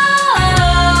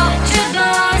 oh,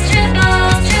 tribbles,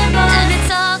 tribbles, tribbles. And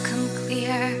it's all come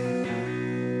clear.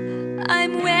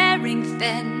 I'm wearing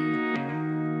thin,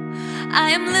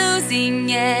 I am losing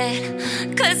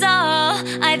it, 'cause all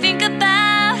I think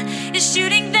about is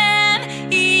shooting them.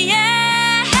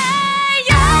 Yeah, I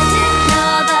didn't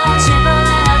know the triple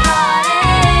that I brought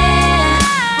in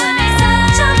would make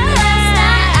such a mess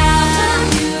now. Who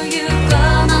knew you'd go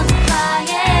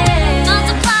multiplying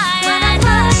when I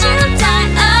put you down?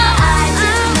 Oh, I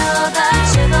didn't know the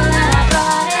triple that I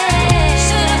brought in.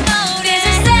 Should've known these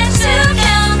are set to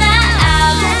kill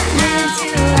now. Into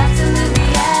absolutely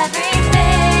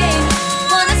everything.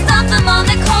 Wanna stop them on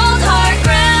the cold hard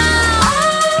ground. Oh,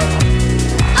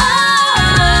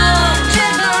 oh,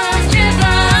 dribbles,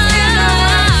 dribbles,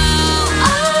 dribbles.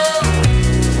 Oh,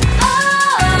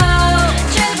 oh,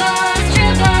 dribbles,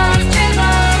 dribbles,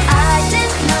 dribbles. I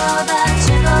didn't know the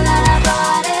triple that I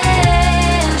brought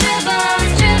in. Dribbles,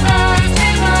 dribbles,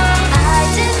 dribbles. I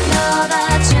didn't know the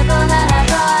triple that I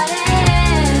brought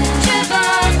in.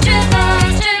 Dribbles,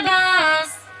 dribbles, dribbles.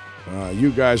 You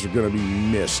guys are going to be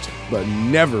missed, but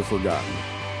never forgotten.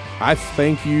 I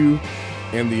thank you,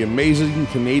 and the amazing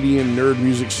Canadian nerd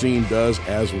music scene does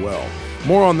as well.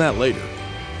 More on that later.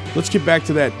 Let's get back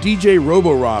to that DJ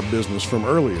Robo-Rob business from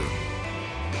earlier.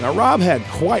 Now, Rob had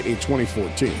quite a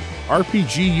 2014.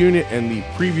 RPG Unit and the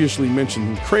previously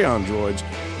mentioned Crayon Droids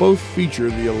both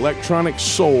feature the electronic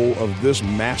soul of this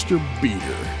master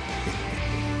beater.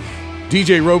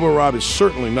 DJ Robo-Rob is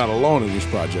certainly not alone in these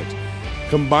projects.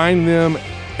 Combine them,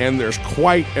 and there's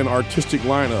quite an artistic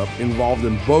lineup involved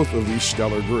in both of these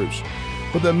stellar groups.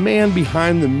 But the man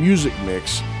behind the music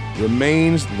mix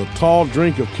remains the tall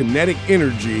drink of kinetic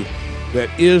energy that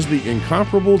is the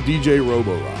incomparable DJ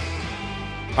Roborock.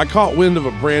 I caught wind of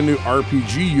a brand new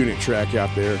RPG unit track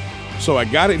out there, so I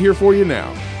got it here for you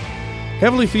now.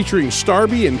 Heavily featuring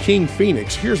Starby and King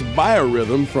Phoenix, here's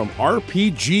Biorhythm from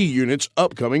RPG Unit's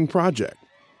upcoming project.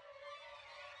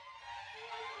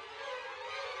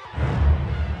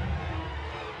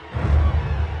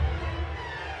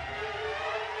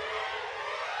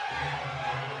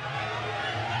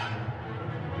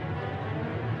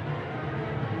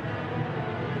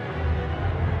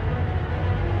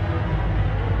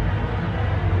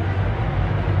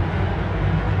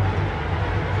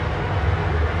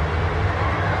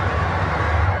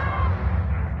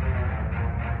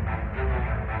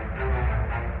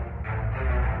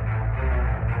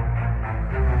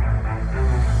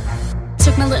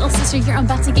 My little sister, you're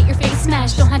about to get your face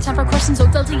smashed. Don't have time for questions, so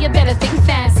Delta, you better think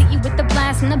fast. Hit you with the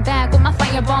blast in the back with my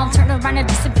fireball. Turn around and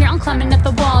disappear, I'm climbing up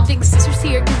the wall. Big sister's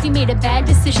here, cause he made a bad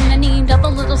decision. I need all the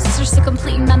little sisters to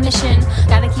complete my mission.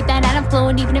 Gotta keep that atom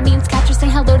flowing, even if it means capture. Say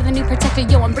hello to the new protector,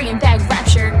 yo, I'm bringing back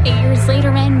rapture. 8 years later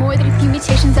and more than a few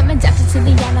mutations, I'm adapted to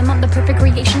the atom. I'm the perfect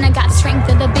creation, I got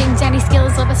strength of the big daddy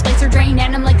skills of a splicer drain.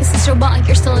 And I'm like a sister, but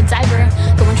you're still a diver.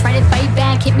 Go and try to fight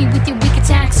back, hit me with your weak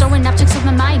attacks. Throwing objects with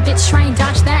my mind, bitch, try and dodge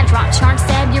that. Drop charge,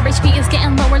 stab, your HP is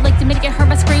getting lower. Like the minute you heard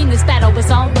my scream, this battle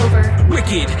was all over.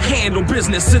 Wicked, handle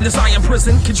business in this iron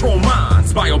prison. Control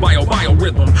minds,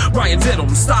 bio-rhythm. Ryan did them,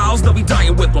 styles, they'll be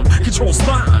dying with them. Control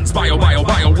spines,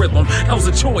 bio-rhythm. Hell's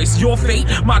a choice, your fate,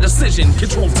 my decision.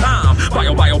 Control time,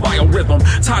 bio-rhythm.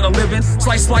 Tired of living,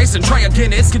 slice, and try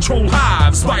again. It's control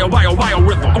hives,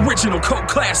 bio-rhythm. Original cult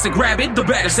classic, rabbit, the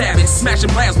baddest habit.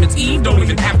 Smashing plasmids, Eve, don't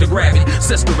even have to grab it.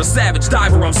 Sister, a savage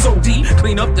diver, I'm so deep.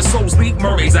 Clean up the soul's leak,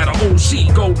 mermaids out of old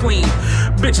sheet, go clean.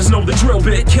 Bitches know the drill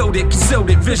bit, killed it, concealed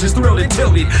it, visions thrilled it,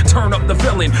 tilted. Turn up the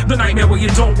villain, the nightmare where you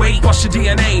don't wait. Bust your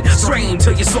DNA, strain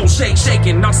till your soul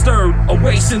shaking, not stirred. A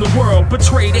waste in the world,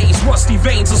 betrayed ace, rusty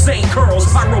veins, sustained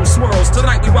curls, pyro swirls.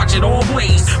 Tonight we watch it all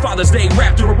blaze. Father's Day,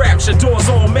 wrapped through a rapture, doors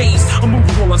all maze.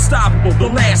 Immovable, unstoppable, the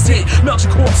last hit. Melt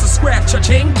your corpse and scrap,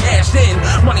 cha-ching, cashed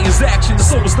in. Money is action, the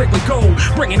soul is liquid gold.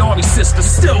 Bringing all these sisters,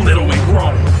 still little and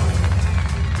grown.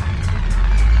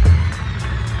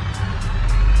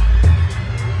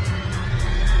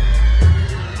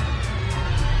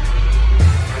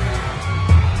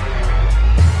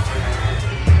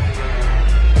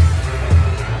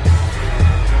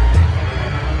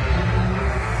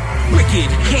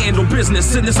 Handle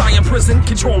business in this iron prison.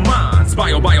 Control minds,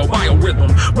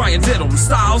 bio-rhythm. Ryan did them,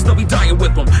 styles, they'll be dying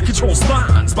with them. Control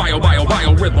spines,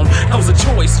 bio-rhythm. Hell's a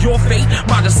choice, your fate,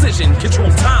 my decision.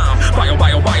 Control time,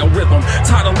 bio-rhythm.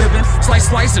 Tired of living,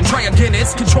 slice, and try again.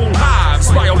 It's control hives,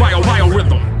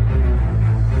 bio-rhythm.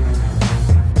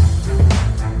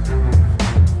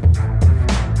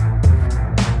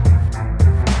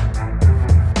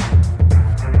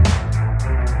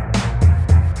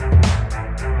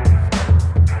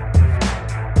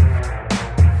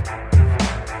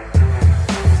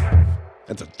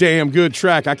 That's a damn good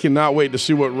track. I cannot wait to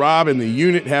see what Rob and the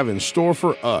unit have in store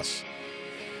for us.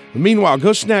 Meanwhile,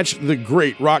 go snatch the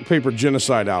great Rock Paper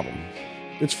Genocide album.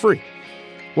 It's free.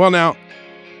 Well, now,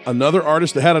 another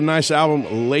artist that had a nice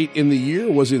album late in the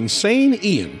year was Insane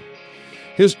Ian.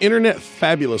 His Internet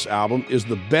Fabulous album is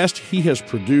the best he has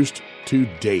produced to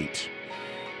date.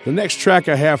 The next track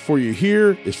I have for you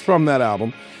here is from that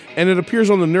album, and it appears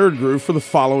on the Nerd Groove for the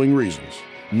following reasons.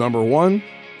 Number 1,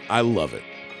 I love it.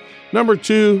 Number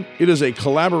 2, it is a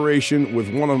collaboration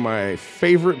with one of my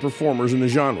favorite performers in the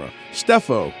genre,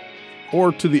 Steffo,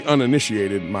 or to the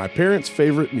uninitiated, my parents'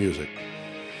 favorite music.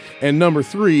 And number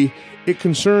 3, it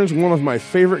concerns one of my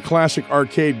favorite classic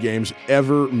arcade games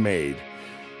ever made.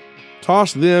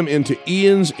 Toss them into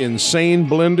Ian's insane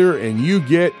blender and you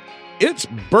get It's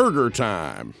Burger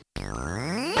Time.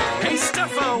 Hey,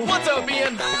 Steffo! What's up,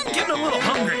 Ian? I'm getting a little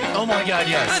hungry. Oh my god,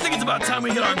 yes. I think it's about time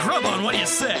we get our grub on, what do you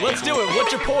say? Let's do it.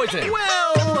 What's your poison?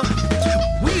 Well,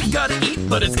 we've gotta eat,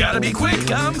 but it's gotta be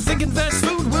quick. I'm thinking fast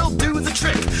food will do the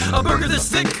trick. A burger this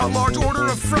thick, a large order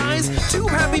of fries, 2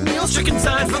 Happy Meals, chicken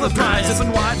side for the prize. Zip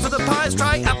and wide for the pies,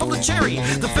 try apple and cherry.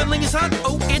 The filling is hot,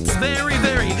 oh, it's very,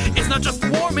 very. It's not just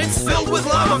warm, it's filled with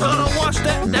lava. Gonna wash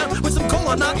that down with some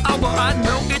cola, not alba. I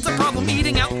know it's a problem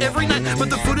eating out every night, but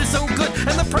the food is so good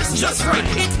and the price is just right.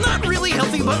 It's not really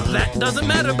healthy, but that doesn't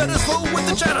matter. Better slow with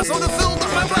the chatter, so to fill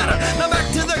up my bladder. Now back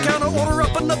to the counter, order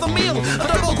up another meal. A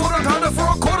double quarter pounder for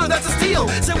a quarter, that's a steal.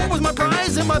 Say what was my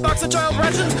prize in my box of child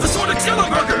rations? The sort of killer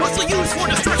burger. What's the use for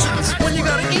distractions? When you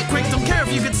gotta eat quick, don't care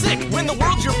if you get sick. When The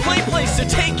world's your play place, so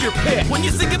take your pick. When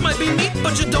you think it might be meat,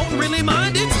 but you don't really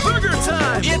mind, it's burger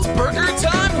time. It's burger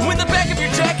time when the back of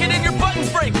your jacket and your buttons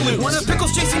break loose. When a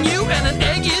pickle's chasing you and an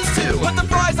egg is too. Put the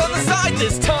fries on the side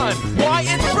this time. Why,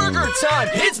 it's burger time.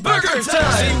 It's burger time.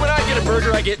 See, when I get a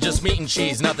burger, I get just meat and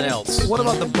cheese, nothing else. What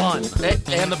about the bun?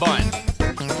 And the bun.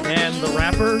 And the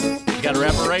wrapper? You got a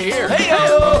wrapper right here.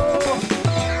 Hey-o!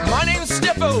 My name's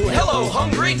Steffo. Hello,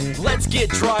 hungry? Let's get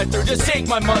drive-through. Just take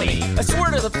my money. I swear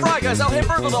to the fry guys, I'll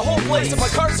hamburger the whole place. If my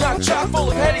cart's not chock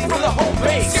full of heading from the home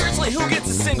base. Seriously, who gets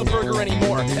a single burger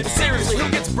anymore? And seriously,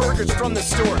 who gets burgers from the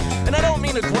store? And I don't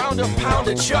mean a ground-up pound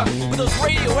of chuck with those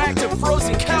radioactive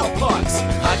frozen cow pucks.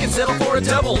 I can settle for a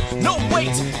double. No,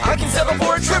 wait. I can settle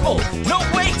for a triple. No,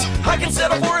 wait. I can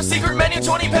settle for a secret menu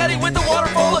 20 patty with a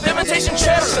waterfall of imitation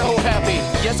cheddar. So happy.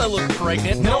 Yes, I look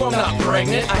pregnant. No, I'm not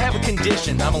pregnant. I have a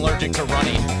condition. I'm allergic to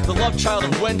running. The love child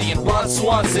of Wendy and Ron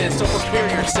Swanson. So prepare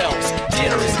yourselves.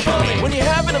 Dinner is coming. When you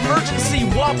have an emergency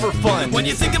Whopper fun. When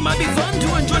you think it might be fun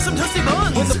to enjoy some toasty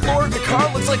buns. When the floor of your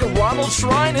car looks like a Ronald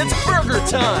shrine, it's burger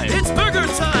time. It's burger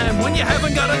time. When you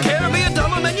haven't got a care, be a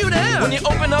dollar menu now. When you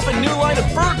open up a new line of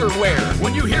burgerware.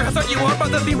 When you hear I thought you are, but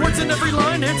there'll be words in every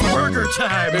line, it's burger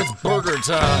time. It's burger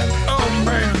time. Oh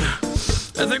man,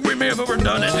 I think we may have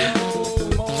overdone it.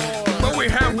 But we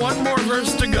have one more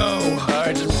verse to go.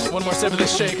 Alright, just one more sip of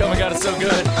this shake. Oh my god, it's so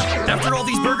good. After all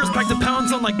these burgers packed to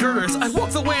pounds on like girders, I walk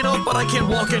the weight off, but I can't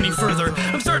walk any further.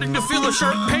 I'm starting to feel a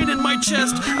sharp pain in my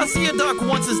chest. I'll see a doc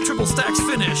once his triple stack's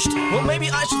finished. Well, maybe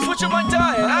I should switch up my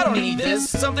diet. I don't need this.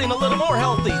 Something a little more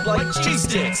healthy, like cheese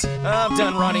sticks. I'm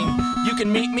done running. You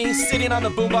can meet me sitting on the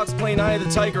boombox playing Eye of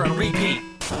the Tiger on repeat.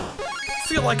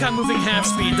 I feel like I'm moving half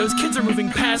speed. Those kids are moving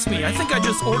past me. I think I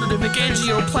just ordered a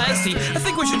McAngioplasty. I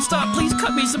think we should stop. Please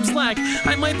cut me some slack.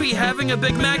 I might be having a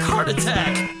Big Mac heart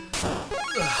attack.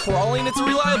 Crawling, it's a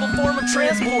reliable form of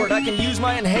transport. I can use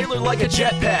my inhaler like a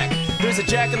jetpack. There's a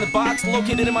jack in the box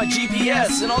located in my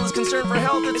GPS, and all this concern for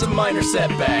health, it's a minor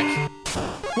setback.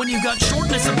 When you got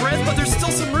shortness of breath, but there's still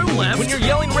some room left. When you're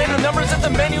yelling random numbers at the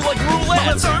menu like roulette.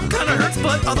 My left arm kinda hurts,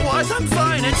 but otherwise I'm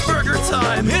fine. It's burger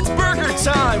time. It's burger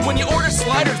time. When you order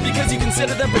sliders because you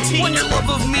consider them petite. When your love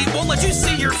of meat won't let you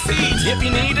see your feet. If you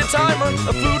need a timer,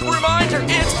 a food reminder,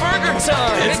 it's burger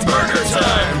time. It's burger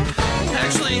time.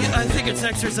 Actually, I think it's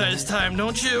exercise time,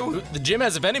 don't you? The gym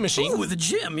has a vending machine. Ooh, the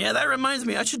gym. Yeah, that reminds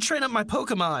me. I should train up my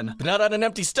Pokemon. But not on an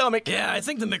empty stomach. Yeah, I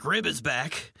think the McRib is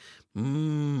back.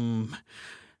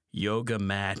 Yoga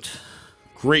mat.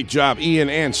 Great job, Ian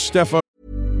and Steffo.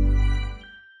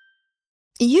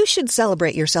 You should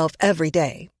celebrate yourself every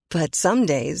day, but some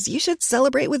days you should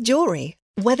celebrate with jewelry.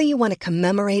 Whether you want to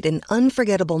commemorate an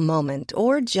unforgettable moment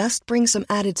or just bring some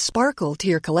added sparkle to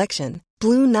your collection,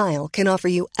 Blue Nile can offer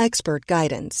you expert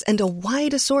guidance and a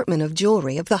wide assortment of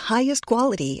jewelry of the highest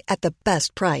quality at the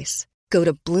best price. Go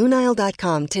to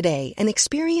BlueNile.com today and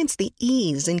experience the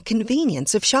ease and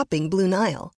convenience of shopping Blue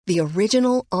Nile, the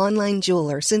original online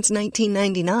jeweler since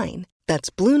 1999. That's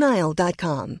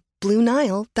BlueNile.com.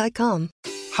 BlueNile.com.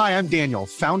 Hi, I'm Daniel,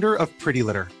 founder of Pretty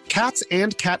Litter. Cats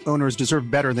and cat owners deserve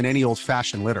better than any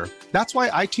old-fashioned litter. That's why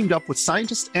I teamed up with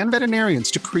scientists and veterinarians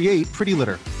to create Pretty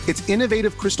Litter. Its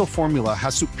innovative crystal formula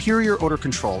has superior odor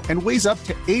control and weighs up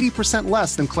to 80%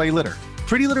 less than clay litter.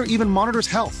 Pretty Litter even monitors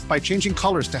health by changing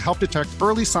colors to help detect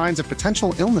early signs of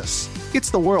potential illness. It's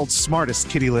the world's smartest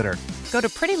kitty litter. Go to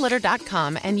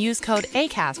prettylitter.com and use code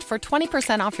ACAST for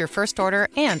 20% off your first order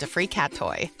and a free cat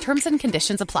toy. Terms and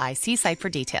conditions apply. See site for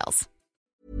details.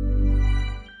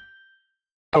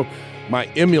 Oh, my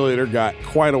emulator got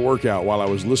quite a workout while I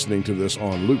was listening to this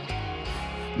on loop.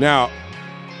 Now,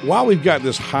 while we've got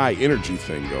this high energy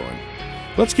thing going,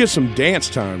 let's get some dance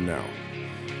time now.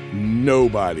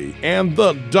 Nobody, and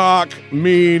the doc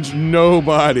means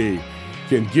nobody,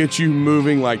 can get you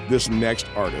moving like this next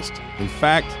artist. In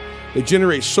fact, they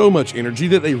generate so much energy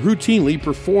that they routinely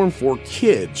perform for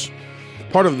kids,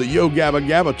 part of the Yo Gabba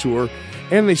Gabba tour,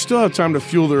 and they still have time to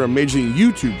fuel their amazing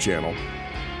YouTube channel.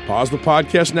 Pause the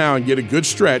podcast now and get a good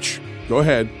stretch. Go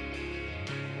ahead.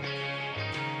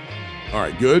 All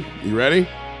right, good? You ready?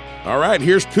 All right,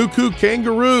 here's Cuckoo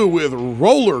Kangaroo with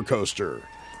Roller Coaster.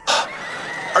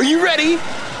 Are you ready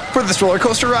for this roller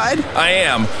coaster ride? I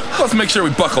am. Let's make sure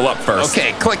we buckle up first.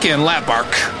 Okay, click in, lap arc.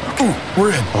 Ooh,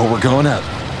 we're in. Oh, we're going up.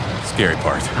 Scary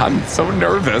part. I'm so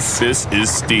nervous. This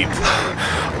is steep.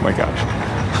 Oh my gosh.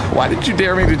 Why did you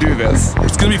dare me to do this?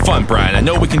 It's gonna be fun, Brian. I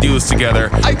know we can do this together.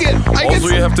 All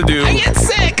we have to do. I get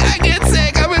sick.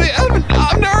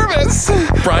 I'm nervous.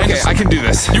 Brian, okay, I can do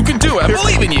this. You can do it. I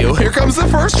believe in you. Here comes the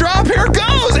first drop. Here it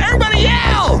goes. Everybody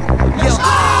yell!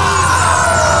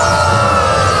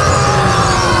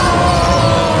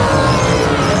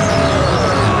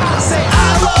 Say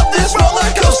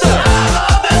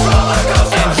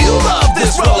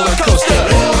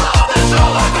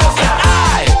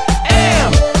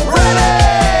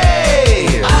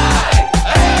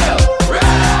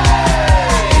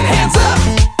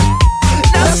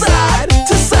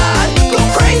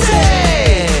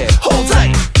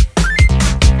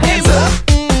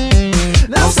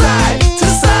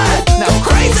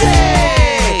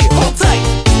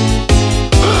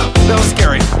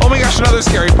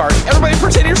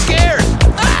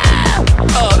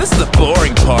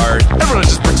part. Everyone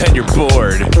just pretend you're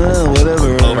bored.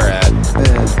 Whatever. Over at.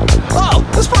 Oh,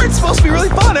 this part's supposed to be really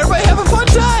fun. Everybody have a fun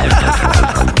time.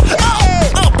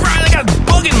 Oh, Brian, I got a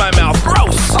bug in my mouth.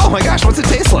 Gross. Oh my gosh, what's it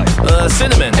taste like?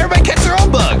 Cinnamon. Everybody catch their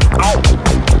own bug. Oh.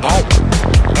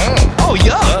 Oh,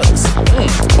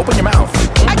 yuck. Open your mouth.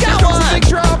 I got one. Big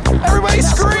drop. Everybody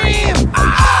scream.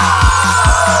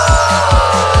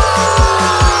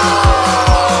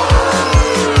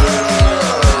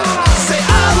 Say,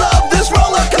 I love this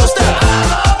roller coaster. I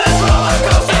love this roller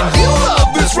coaster. And you love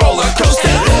this roller coaster.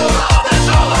 And you love this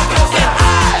roller coaster. And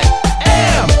I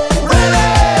am ready.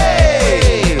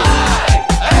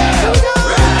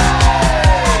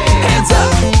 Hands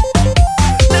up.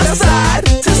 Now side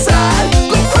to side.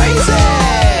 Go crazy.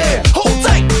 Hold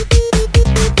tight.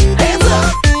 Hands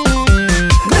up.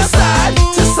 Now side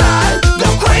to side. Go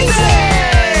crazy.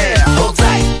 Hold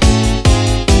tight.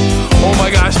 Oh my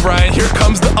gosh, Brian, here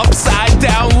comes the upside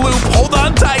down loop. Hold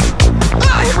on tight.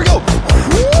 Here we go.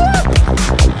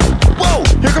 Whoa,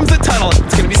 here comes the tunnel.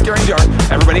 It's gonna be scary and dark.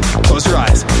 Everybody, close your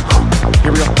eyes.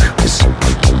 Here we go.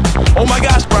 Oh my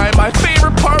gosh, Brian, my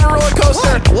favorite part of a roller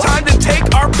coaster. What? Time to take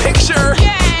our picture.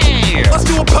 Yay! Let's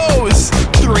do a pose.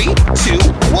 3, 2, 1.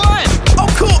 Oh,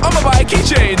 cool. I'm gonna buy a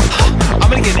keychain. I'm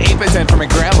gonna get an 8x10 for my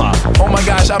grandma. Oh my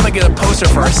gosh, I'm gonna get a poster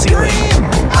for our ceiling.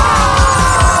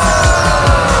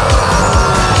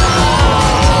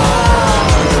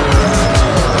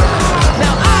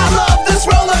 Now I love this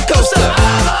roller coaster.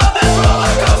 I love this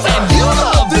roller coaster. And you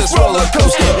love this roller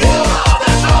coaster. You love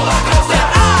this roller coaster.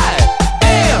 I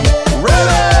am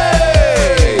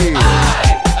ready. I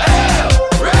am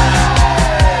ready.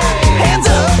 Hands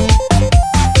up.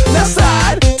 Now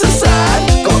side to side.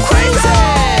 Go crazy.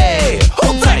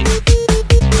 Hold tight.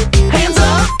 Hands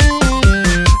up.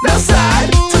 Now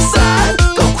side to side.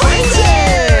 Go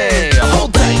crazy.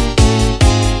 Hold tight.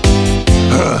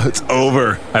 It's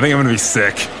over. I think I'm gonna be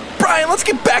sick. Brian, let's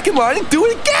get back in line and do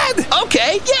it again.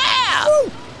 Okay, yeah.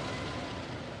 Woo.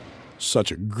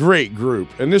 Such a great group.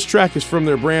 And this track is from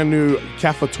their brand new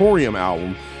Cafetorium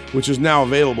album, which is now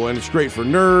available, and it's great for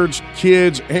nerds,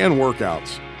 kids, and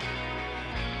workouts.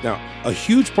 Now, a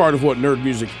huge part of what nerd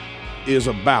music is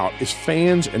about is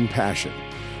fans and passion.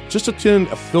 Just attend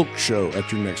a Filk show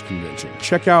at your next convention.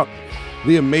 Check out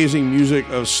the amazing music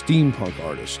of steampunk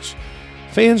artists.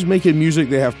 Fans making music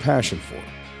they have passion for.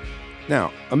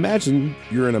 Now, imagine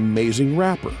you're an amazing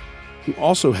rapper who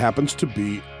also happens to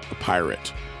be a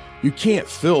pirate. You can't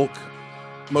Filk,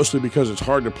 mostly because it's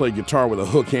hard to play guitar with a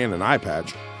hook hand and eye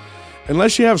patch.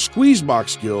 Unless you have squeezebox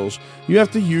skills, you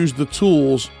have to use the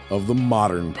tools of the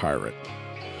modern pirate.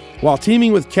 While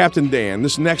teaming with Captain Dan,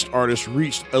 this next artist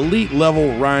reached elite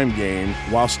level rhyme game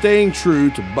while staying true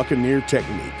to Buccaneer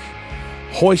technique.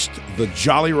 Hoist the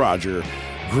Jolly Roger,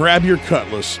 grab your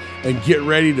cutlass, and get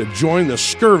ready to join the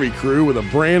Scurvy crew with a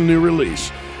brand new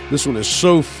release. This one is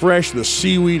so fresh the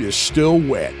seaweed is still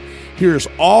wet. Here's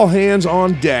All Hands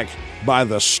on Deck by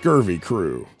the Scurvy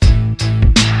crew.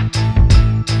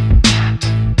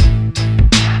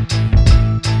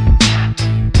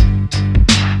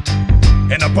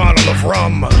 And a bottle of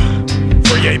rum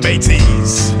for ye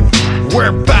mateys.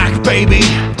 We're back, baby.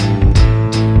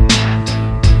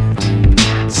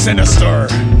 Sinister.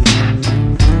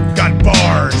 Got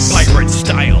bars. Pirate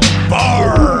style.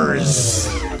 Bars.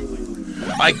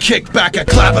 I kick back a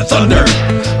clap of thunder.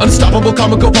 Unstoppable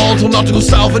comical volatile nautical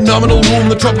style phenomenal room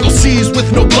the tropical seas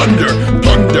with no blunder.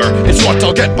 Plunder, it's what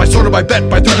I'll get by sword or by bet,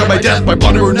 by threat or by death, by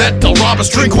blunder or net. I'll rob a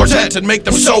string quartet and make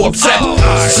them so upset.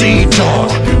 Sea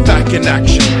dog, back in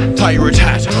action. Pirate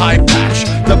hat, high patch,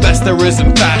 the best there is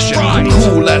in fashion.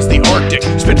 Cool as the Arctic,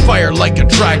 spit fire like a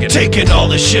dragon. Taking all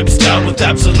the ships down with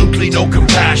absolutely no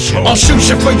compassion. I'll shoot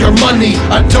you for your money,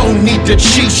 I don't need to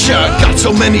cheat ya. Got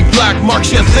so many black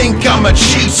marks you think I'm a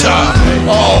cheater.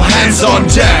 All hands on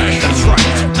deck. That's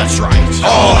right, that's right.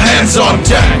 All hands on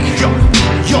deck.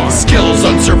 Your skills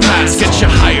unsurpassed, get you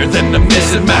higher than the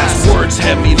missing mast. Words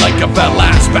heavy like a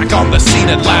ballast, back on the scene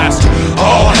at last.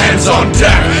 All hands on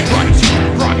deck.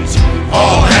 Right.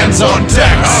 All hands on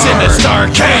deck. Sinister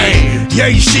K.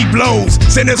 Yay, she blows.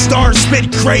 Sinister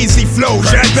spit crazy flows.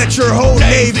 I bet your whole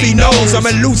Navy knows I'm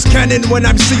a loose cannon when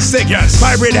I'm seasick. Yes.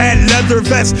 Pirate hat, leather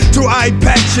vest, 2 eye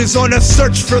patches on a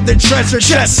search for the treasure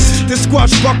chest. The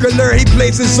swashbuckler, he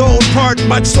plays his own part.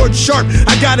 My sword sharp,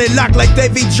 I got it locked like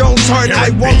Davy Jones' heart. I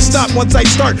won't stop once I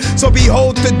start. So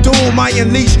behold the doom I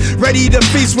unleash, ready to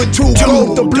feast with 2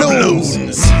 gold doubloons.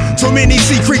 2 Too many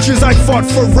sea creatures I fought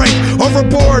for rank.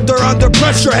 Overboard or under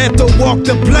pressure, had to walk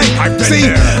the plank. See,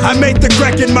 I made the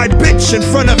crack in my bitch in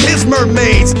front of his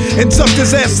mermaids and sucked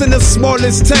his ass in the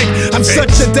smallest tank. I'm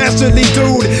such a dastardly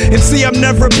dude, and see, I'm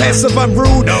never passive, I'm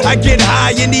rude. I get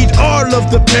high and eat all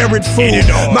of the parrot food.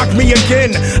 Mock me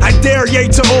again, I dare ye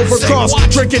to overcross.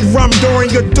 Drinking rum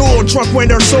during a duel, drunk when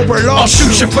they're sober lost. I'll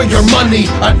shoot you for your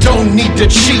money, I don't need to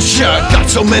cheat ya.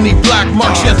 Got so many black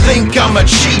marks, you think I'm a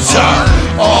cheater.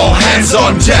 All hands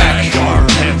on deck.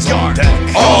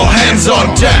 All hands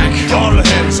on deck.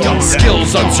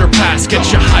 Skills unsurpassed,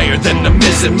 get you higher than the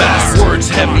mizzen mast. Words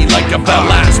heavy like a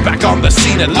ballast, back on the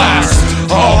scene at last.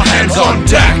 All hands on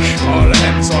deck. All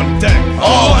hands on deck.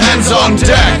 All hands on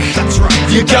deck. That's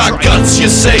right. You got guts, you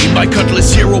say. My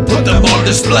cutlass here will put them on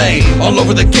display. All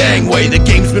over the gangway, the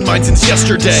game's been mine since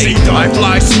yesterday. I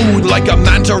fly smooth like a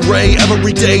manta ray.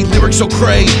 Every day, lyrics so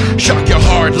cray. Shock you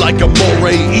hard like a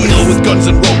moray eel with guns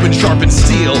and rope and sharpened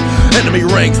steel. Enemy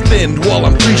ranks thinned while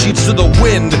I'm 3 sheets to the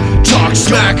wind. Talk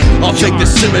smack, I'll take the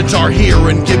scimitar here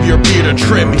and give your beard a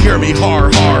trim. Hear me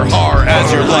har har har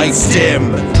as your lights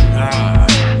dim.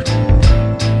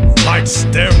 Lights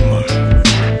dim.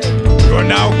 You're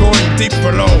now going deep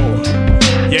below.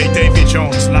 Yea, Davy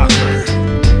Jones' locker.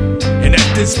 And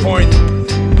at this point,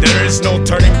 there is no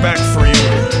turning back for you.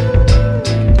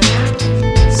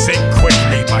 Sink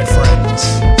quickly, my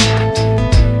friends.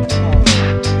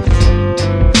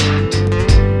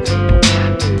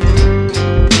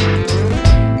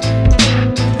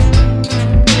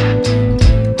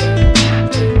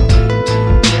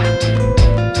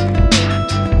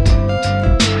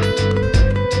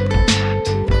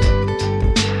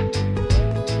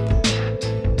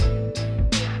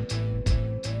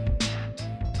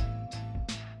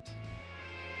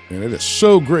 And it is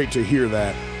so great to hear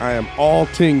that. I am all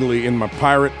tingly in my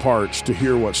pirate parts to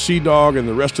hear what Sea Dog and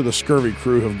the rest of the Scurvy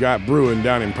crew have got brewing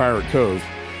down in Pirate Cove.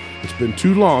 It's been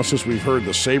too long since we've heard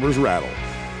the sabers rattle.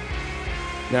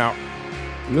 Now,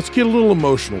 let's get a little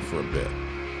emotional for a bit.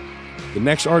 The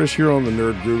next artist here on the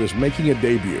Nerd Groove is making a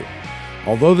debut.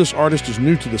 Although this artist is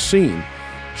new to the scene,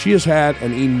 she has had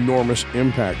an enormous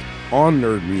impact on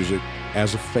nerd music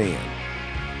as a fan.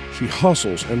 She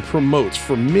hustles and promotes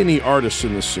for many artists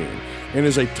in the scene and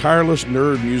is a tireless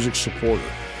nerd music supporter,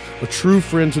 a true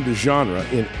friend to the genre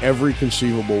in every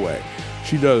conceivable way.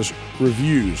 She does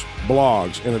reviews,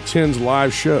 blogs, and attends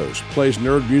live shows, plays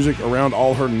nerd music around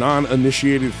all her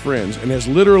non-initiated friends, and has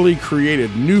literally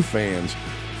created new fans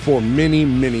for many,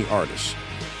 many artists.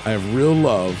 I have real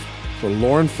love for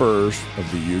Lauren Furs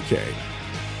of the UK.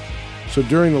 So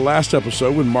during the last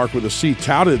episode, when Mark with a C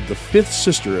touted the fifth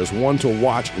sister as one to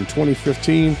watch in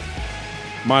 2015,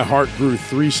 my heart grew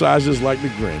 3 sizes like the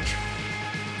Grinch.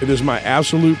 It is my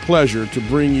absolute pleasure to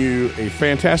bring you a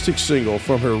fantastic single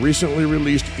from her recently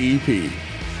released EP,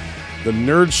 the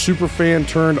nerd superfan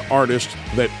turned artist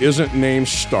that isn't named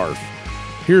Starf.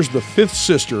 Here's the fifth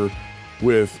sister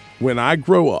with When I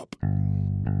Grow Up.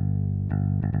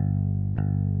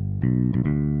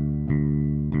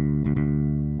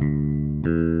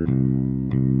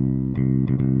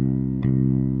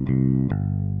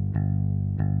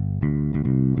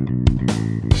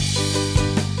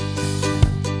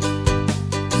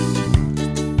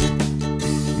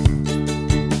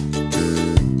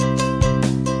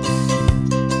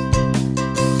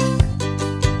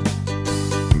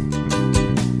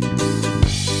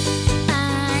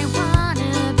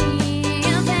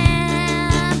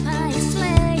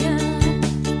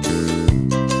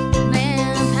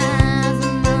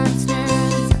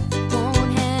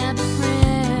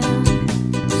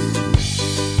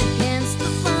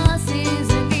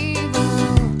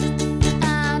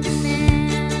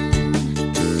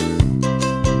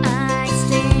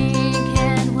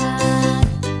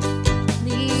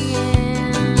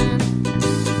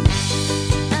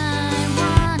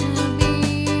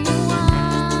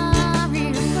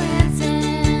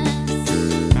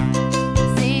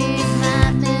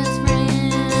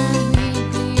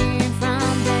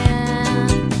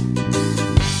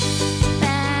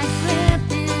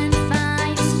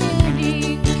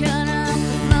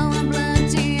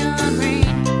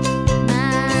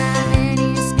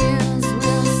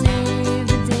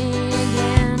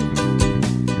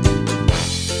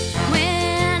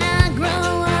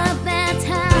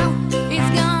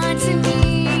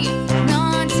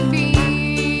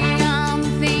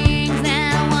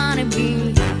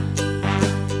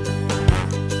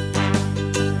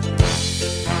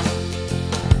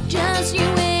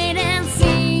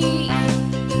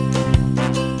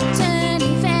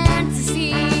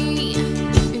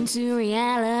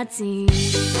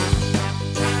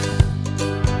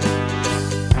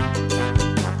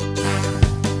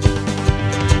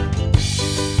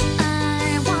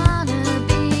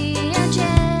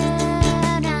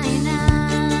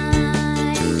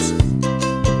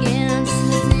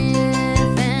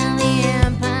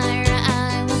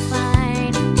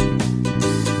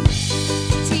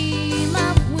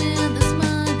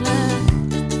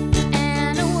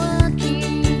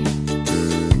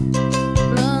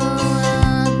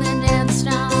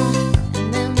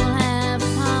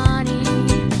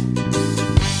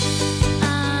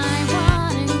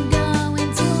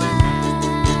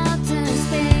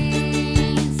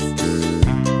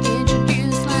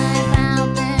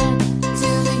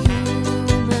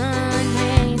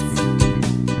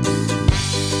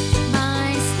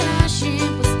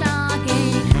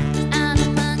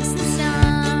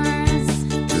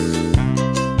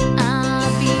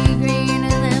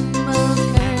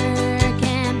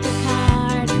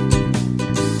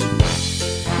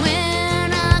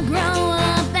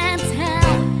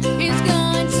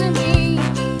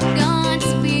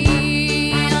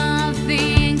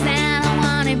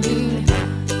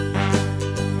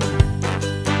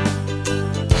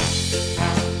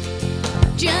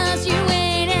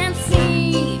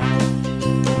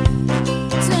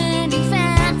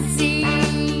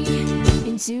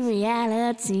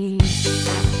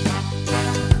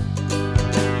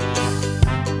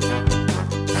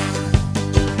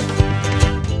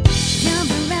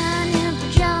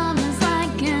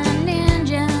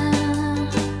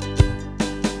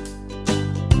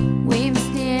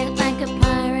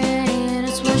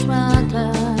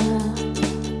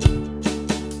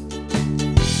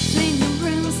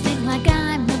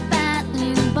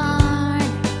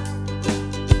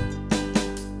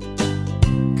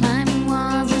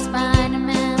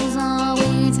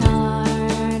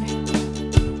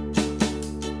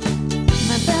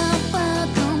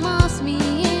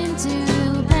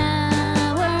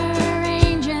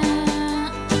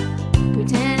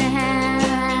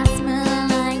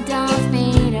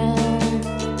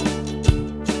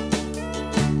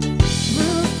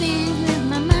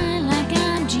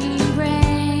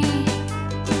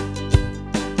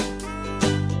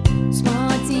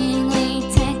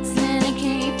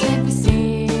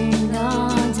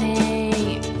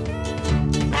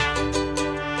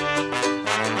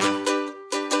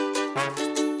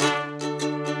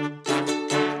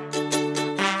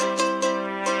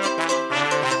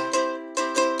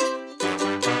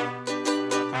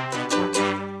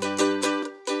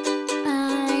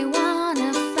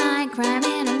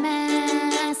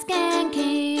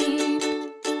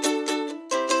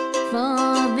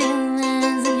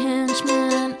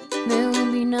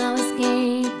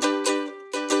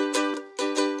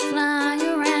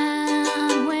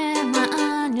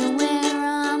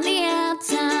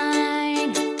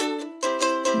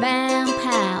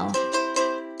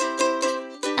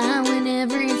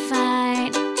 every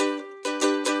fight.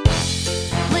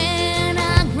 When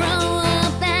I grow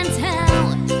up and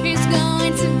tell, it's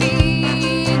going to be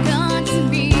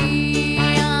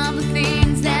all the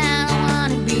things that I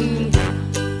want to be.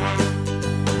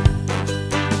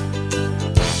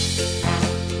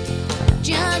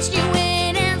 Just you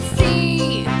wait and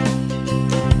see,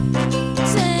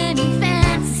 turning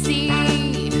fantasy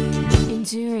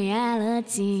into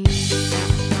reality.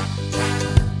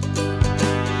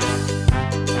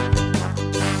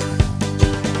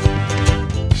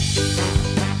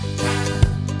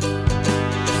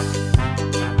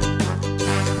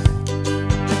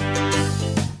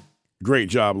 Great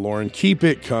job, Lauren. Keep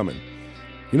it coming.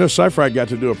 You know, Sci-Fi got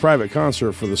to do a private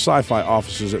concert for the Sci-Fi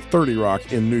offices at 30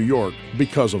 Rock in New York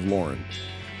because of Lauren.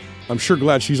 I'm sure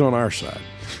glad she's on our side.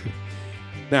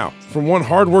 Now, from one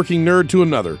hardworking nerd to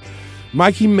another,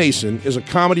 Mikey Mason is a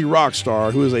comedy rock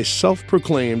star who is a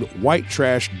self-proclaimed white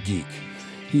trash geek.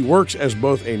 He works as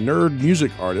both a nerd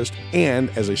music artist and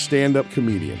as a stand-up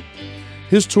comedian.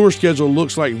 His tour schedule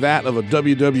looks like that of a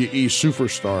WWE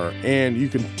superstar, and you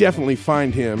can definitely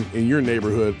find him in your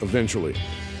neighborhood eventually.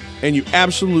 And you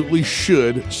absolutely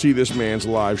should see this man's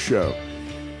live show.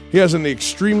 He has an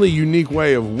extremely unique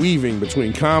way of weaving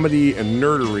between comedy and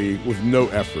nerdery with no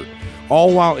effort,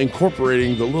 all while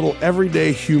incorporating the little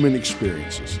everyday human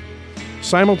experiences.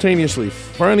 Simultaneously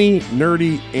funny,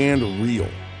 nerdy, and real.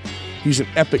 He's an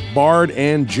epic bard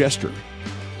and jester.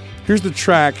 Here's the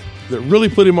track that really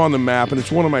put him on the map, and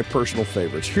it's one of my personal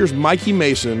favorites. Here's Mikey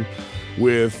Mason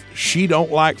with She Don't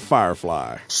Like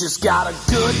Firefly. She's got a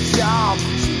good job,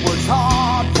 she works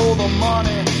hard for the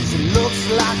money. She looks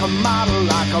like a model,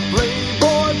 like a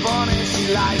Playboy bunny.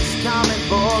 She likes comic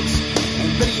books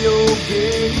and video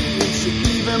games. She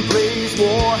even plays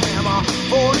Warhammer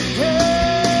 40K.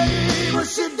 But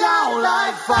she don't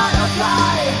like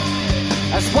Firefly,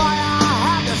 that's why I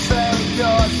had to say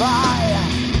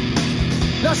goodbye.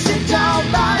 No, she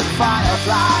don't like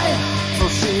Firefly, so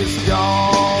she's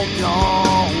gone,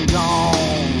 gone,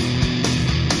 gone.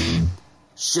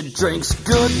 She drinks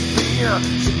good beer,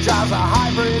 she drives a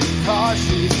hybrid car.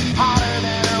 She's hotter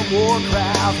than her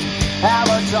Warcraft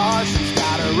avatar. She's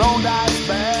got her own dice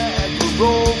bag for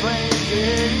role-playing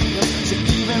games. She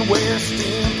even wears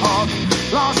steampunk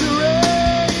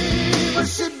lingerie. But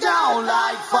she don't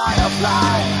like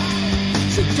Firefly.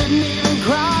 She didn't even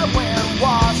cry when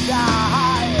War died.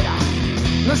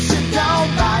 No, she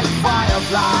don't like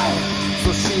Firefly,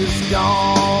 so she's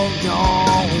gone,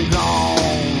 gone, gone.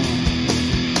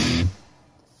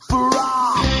 For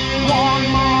our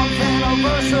 1 month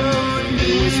anniversary,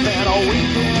 we spent a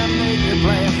weekend naked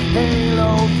playing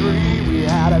Halo 3. We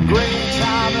had a great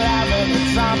time laughing at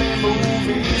zombie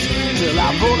movies, till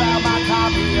I pulled out my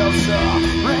copy of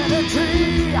Serenity.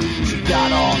 She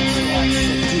got on tense,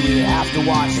 said, do we have to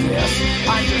watch this?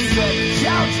 I just said,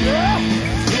 shout yeah,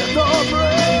 hit the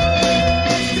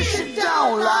brakes. She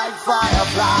don't like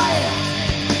Firefly.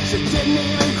 She didn't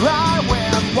even cry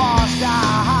when Wash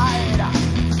died.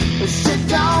 She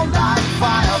don't like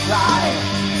Firefly,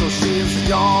 so she's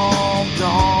gone,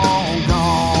 gone,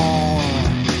 gone.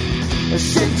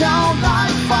 She don't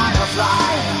like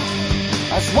Firefly,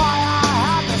 that's why I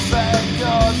had to say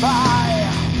goodbye.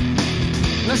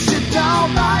 No, she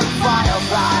don't like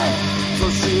Firefly, so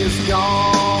she's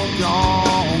gone,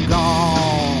 gone,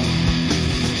 gone.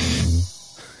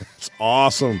 It's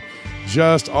awesome.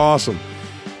 Just awesome.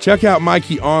 Check out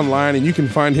Mikey online, and you can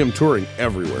find him touring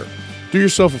everywhere. Do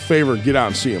yourself a favor and get out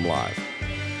and see him live.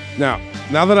 Now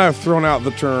that I've thrown out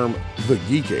the term the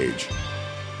Geek Age,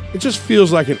 it just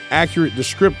feels like an accurate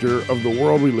descriptor of the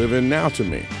world we live in now to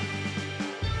me.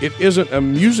 It isn't a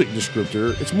music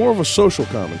descriptor, it's more of a social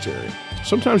commentary.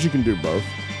 Sometimes you can do both.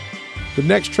 The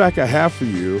next track I have for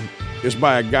you is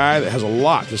by a guy that has a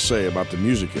lot to say about the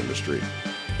music industry,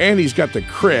 and he's got the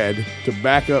cred to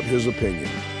back up his opinion.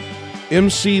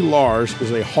 MC Lars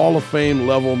is a Hall of Fame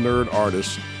level nerd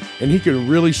artist, and he can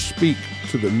really speak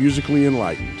to the musically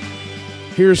enlightened.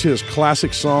 Here's his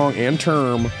classic song and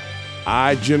term,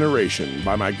 iGeneration,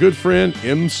 by my good friend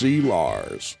MC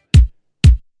Lars.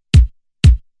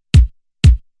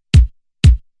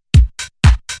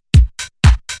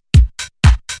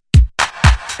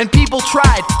 And people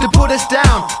tried to put us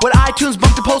down when iTunes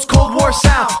bumped the post-Cold War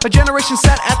sound. My generation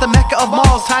sat at the mecca of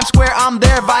malls, Times Square, I'm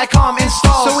there, Viacom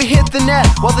installs. So we hit the net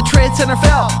while the Trade Center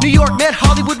fell. New York met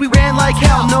Hollywood, we ran like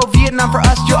hell. No Vietnam for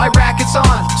us, Joe, Iraq, it's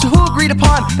on. So who agreed agreed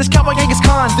upon. This cowboy Genghis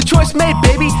Khan, the choice made,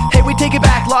 baby. Hey, we take it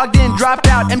back. Logged in, dropped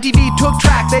out. MTV took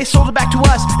track. They sold it back to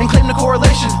us and claimed a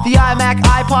correlation. The iMac,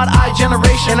 iPod,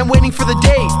 iGeneration. And I'm waiting for the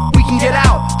day we can get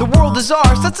out. The world is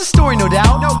ours. That's a story, no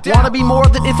doubt. Wanna be more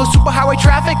than info superhighway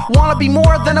traffic? Wanna be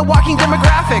more than a walking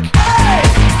demographic? Hey,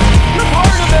 you're part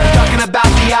of it. Talking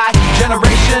about the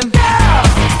iGeneration. Yeah,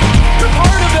 you're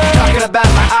part of it. Talking about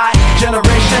my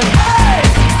iGeneration. Hey,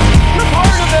 you're part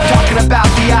of it. Talking about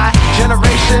the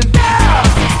iGeneration. Yeah,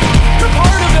 you're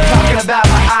part of it. Talking about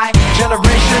my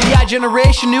iGeneration. The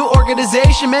iGeneration, new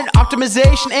organization, meant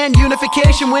optimization and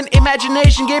unification. When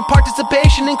imagination gave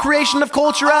participation in creation of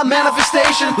culture, a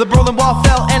manifestation. The Berlin Wall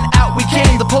fell and out we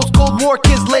came. The post-Cold War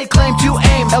kids laid claim to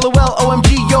aim. LOL,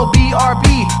 OMG, yo,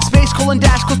 BRB. Space colon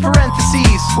dash close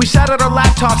parentheses. We sat at our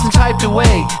laptops and typed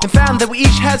away, and found that we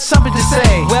each had something to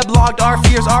say. Weblogged our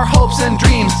fears, our hopes and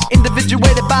dreams,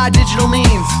 individuated by digital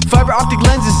means. Fiber optic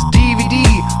lenses, DVD,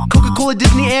 Coca-Cola,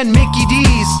 Disney, and Mickey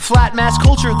D's. Flat mass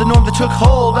culture, the norm that took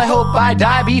hold. I hope I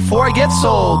die before it gets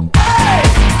sold. Hey,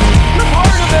 you're part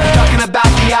of it. Talking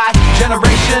about the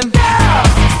iGeneration. Yeah,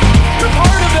 you're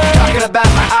part of it. Talking about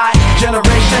my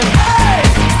iGeneration. Hey,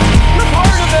 you're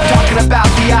part of it. Talking about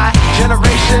the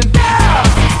iGeneration. Yeah,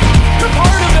 you're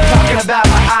part of it. Talking about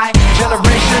my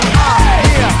iGeneration.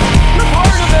 Yeah, you're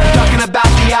part of it. Talking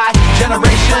about the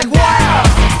iGeneration. Wow.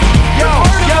 Yo,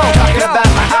 talking about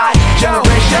my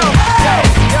iGeneration. Hey,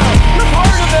 you're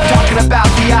part of it. Talking about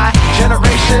the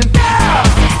iGeneration. Yeah,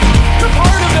 you're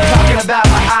part of it. Talking about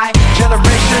my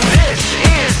iGeneration. This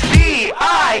is the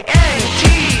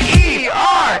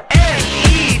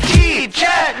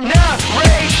INGERNET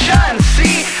generation.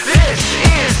 See, this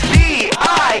is the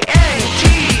INGERNET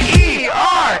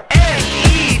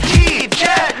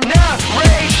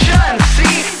generation.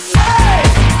 See, hey,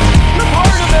 you're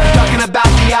part of it. Talking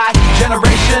about the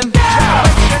iGeneration. Yeah,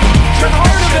 you're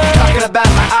part of it. Talking about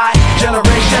my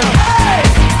iGeneration. Hey,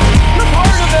 you're part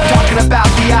of it. Talking about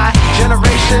the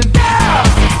iGeneration. Yeah,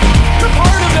 you're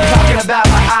part of it. Talking about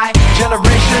my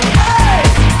iGeneration. Hey,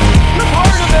 you're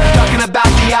part of it. Talking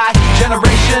about the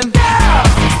iGeneration. Yeah,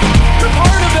 you're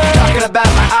part of it. Talking about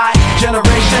my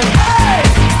iGeneration. Hey,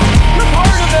 you're part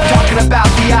of it. Talking about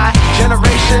the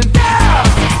iGeneration. Yeah,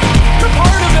 you're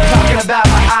part of it. Talking about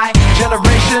my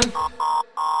iGeneration.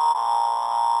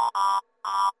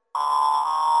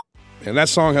 And that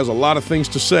song has a lot of things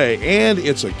to say, and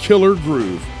it's a killer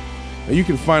groove. Now, you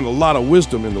can find a lot of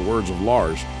wisdom in the words of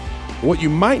Lars. What you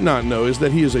might not know is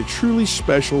that he is a truly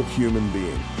special human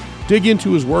being. Dig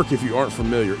into his work if you aren't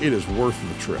familiar. It is worth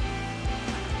the trip.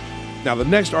 Now, the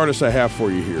next artist I have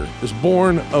for you here is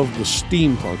born of the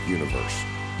steampunk universe.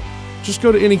 Just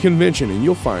go to any convention and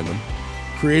you'll find them.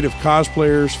 Creative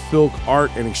cosplayers, filk,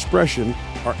 art, and expression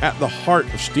are at the heart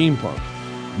of steampunk.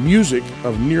 Music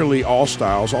of nearly all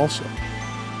styles also.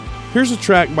 Here's a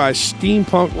track by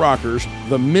steampunk rockers,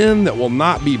 the men that will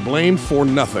not be blamed for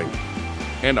nothing,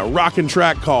 and a rockin'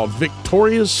 track called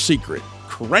Victoria's Secret.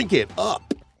 Crank it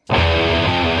up.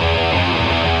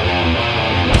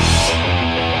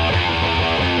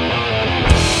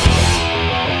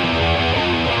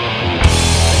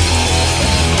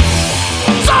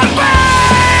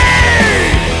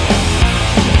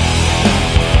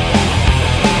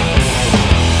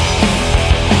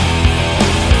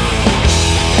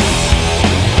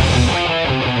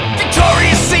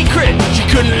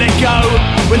 Couldn't let go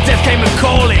when death came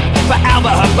a-calling for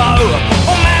Albert her beau.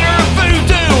 All manner of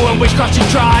voodoo and witchcraft she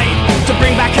tried to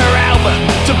bring back her Albert,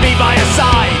 to be by her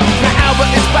side. Now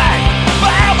Albert is back,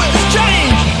 but Albert has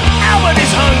changed. Albert is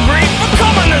hungry for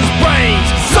commoners' brains.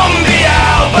 Zombie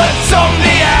Albert,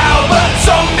 zombie Albert,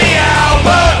 zombie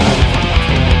Albert.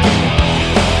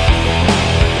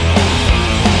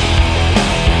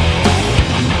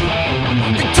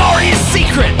 Victoria's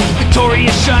Secret,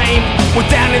 Victoria's shame. We're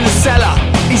down in the cellar,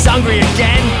 he's hungry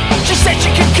again. She said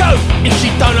she could cope if she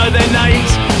don't know their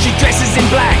names. She dresses in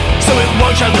black, so it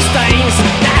won't show the stains.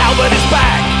 Now Albert is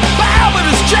back, but Albert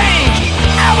has changed.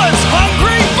 Albert's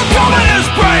hungry for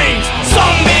commoners' brains.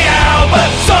 Zombie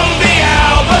Albert, zombie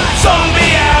Albert,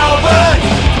 zombie Albert.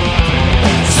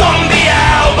 Zombie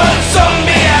Albert,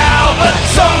 zombie Albert,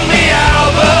 zombie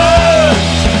Albert.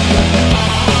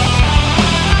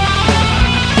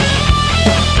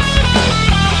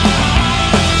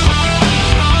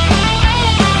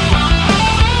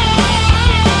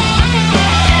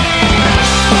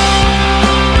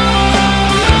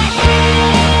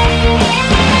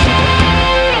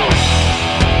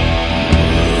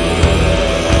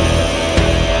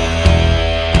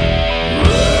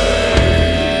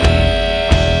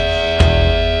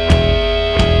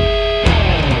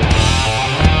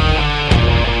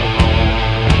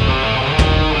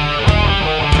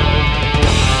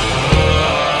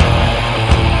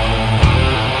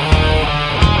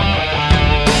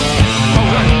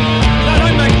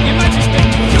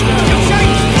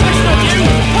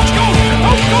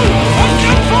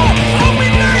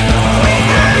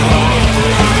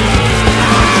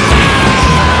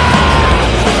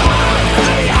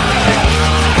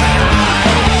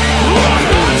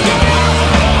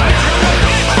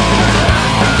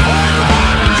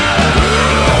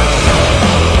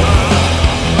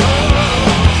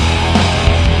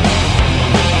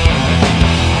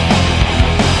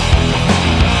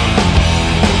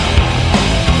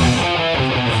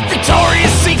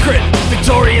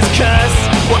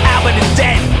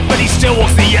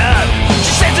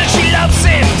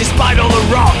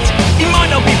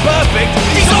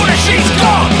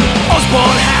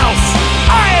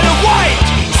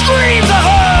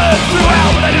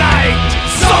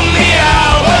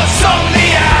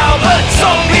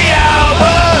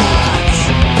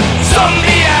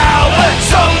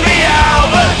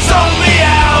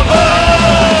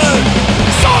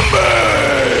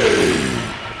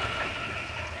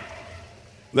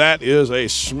 that is a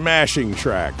smashing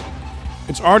track.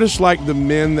 It's artists like The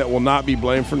Men That Will Not Be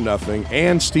Blamed for Nothing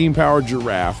and Steam Powered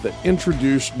Giraffe that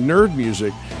introduced nerd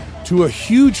music to a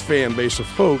huge fan base of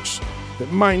folks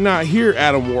that might not hear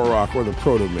Adam Warrock or the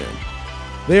Proto-Men.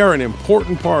 They are an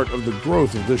important part of the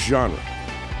growth of this genre.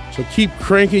 So keep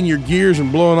cranking your gears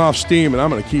and blowing off steam, and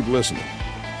I'm going to keep listening.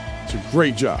 It's a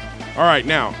great job. All right,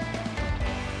 now,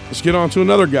 let's get on to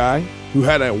another guy who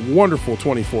had a wonderful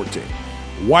 2014,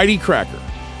 Whitey Cracker.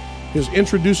 His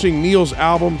Introducing Neil's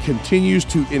album continues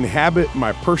to inhabit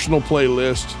my personal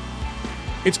playlist.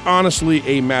 It's honestly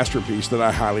a masterpiece that I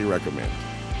highly recommend.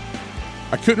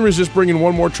 I couldn't resist bringing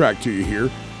one more track to you here.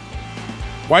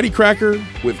 Whitey Cracker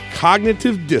with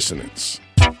Cognitive Dissonance.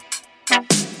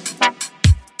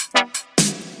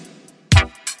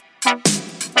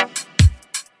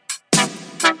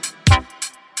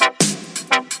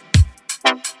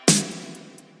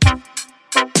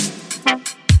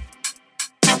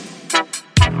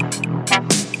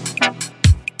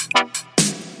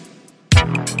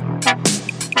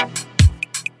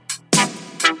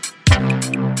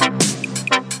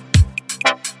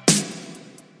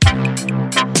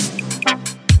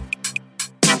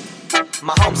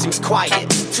 My home seems quiet,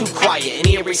 too quiet, and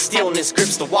eerie stillness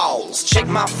grips the walls. Check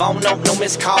my phone, no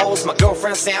missed calls. My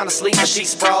girlfriend sound asleep as she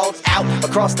sprawled out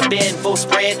across the bed, full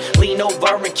spread. Lean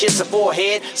over and kiss her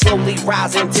forehead. Slowly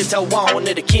rising, tiptoe on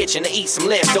to the kitchen to eat some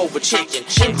leftover chicken.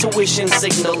 Intuition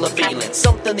signal a feeling,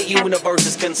 something the universe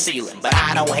is concealing. But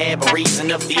I don't have a reason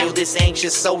to feel this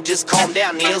anxious, so just calm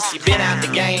down, Niels. You've been out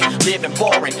the game, living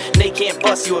boring. They can't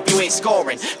bust you if you ain't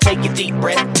scoring. Take a deep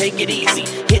breath, take it easy.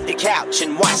 Hit the couch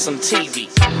and watch some TV.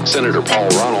 Senator Paul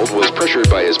Ronald was pressured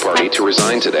by his party to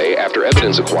resign today after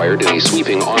evidence acquired in a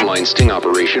sweeping online sting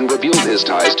operation revealed his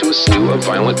ties to a slew of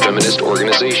violent feminist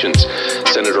organizations.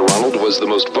 Senator Ronald was the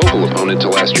most vocal opponent to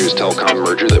last year's telecom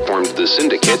merger that formed the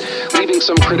syndicate, leaving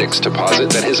some critics to posit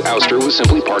that his ouster was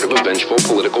simply part of a vengeful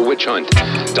political witch hunt.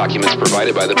 Documents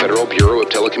provided by the Federal Bureau of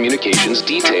Telecommunications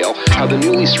detail how the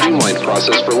newly streamlined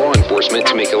process for law enforcement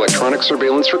to make electronic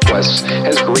surveillance requests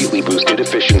has greatly boosted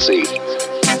efficiency.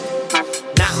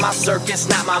 Not my circus,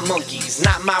 not my monkeys,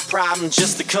 not my problem,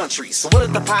 just the country. So what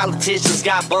if the politicians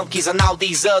got bunkies on all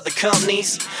these other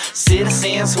companies?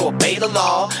 Citizens who obey the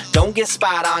law, don't get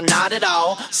spied on, not at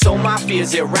all. So my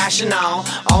fear's irrational,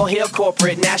 all hail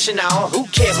corporate national. Who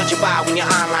cares what you buy when you're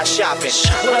online shopping?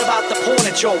 What about the porn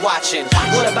that you're watching?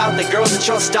 What about the girls that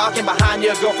you're stalking behind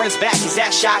your girlfriend's back? Is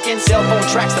that shocking? Cell phone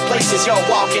tracks the places you're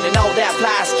walking and all that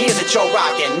flies gear that you're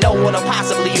rocking. No one will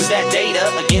possibly use that data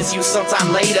against you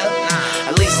sometime later.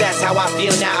 At least that's how I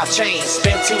feel now. I've changed.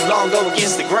 Spent too long go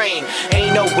against the grain.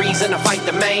 Ain't no reason to fight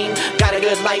the main. Got a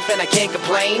good life and I can't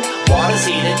complain. Water's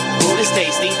heated, food is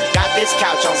tasty. Got this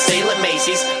couch on sale at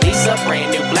Macy's. Lease a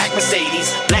brand new black Mercedes.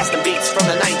 Blasting beats from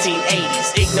the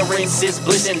 1980s. Ignorance is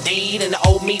bliss indeed, and the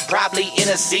old me probably in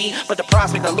a sea. But the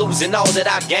prospect of losing all that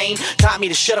I've gained taught me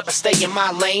to shut up and stay in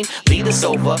my lane. Leave the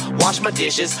sofa, wash my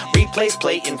dishes, replace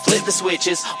plate and flip the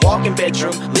switches. Walk in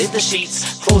bedroom, lift the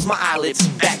sheets, close my eyelids,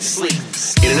 back to sleep.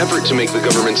 In an effort to make the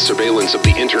government's surveillance of the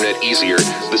internet easier,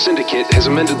 the syndicate has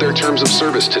amended their terms of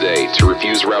service today to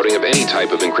refuse routing of any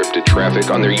type of encrypted traffic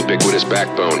on their ubiquitous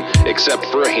backbone, except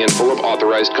for a handful of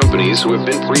authorized companies who have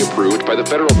been pre-approved by the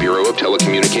Federal Bureau of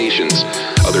Telecommunications.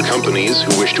 Other companies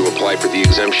who wish to apply for the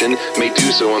exemption may do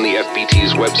so on the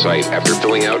FBT's website after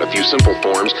filling out a few simple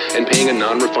forms and paying a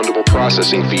non-refundable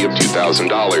processing fee of $2,000.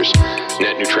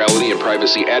 Net neutrality and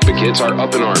privacy advocates are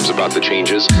up in arms about the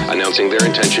changes, announcing their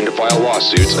intention to file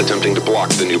lawsuits attempting to block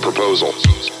the new proposal.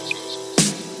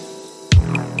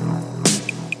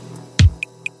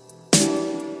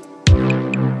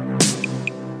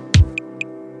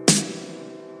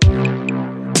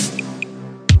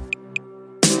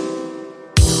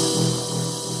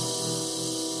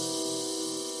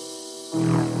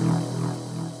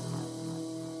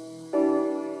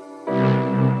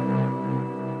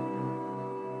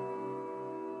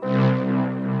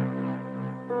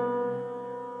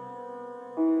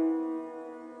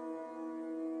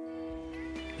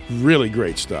 Really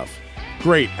great stuff.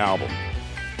 Great album.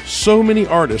 So many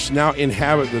artists now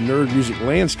inhabit the nerd music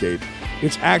landscape,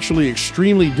 it's actually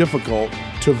extremely difficult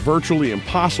to virtually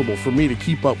impossible for me to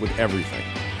keep up with everything.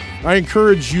 I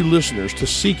encourage you listeners to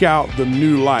seek out the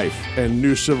new life and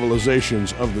new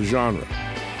civilizations of the genre.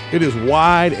 It is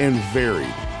wide and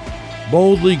varied.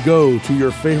 Boldly go to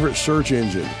your favorite search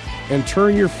engine and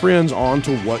turn your friends on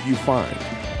to what you find.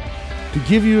 To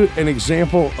give you an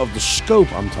example of the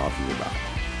scope I'm talking about,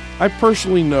 I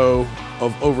personally know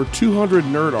of over 200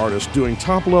 nerd artists doing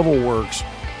top-level works,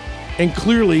 and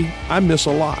clearly I miss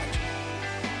a lot.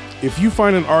 If you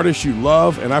find an artist you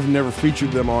love and I've never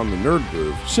featured them on the Nerd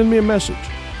Groove, send me a message.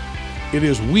 It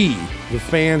is we, the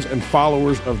fans and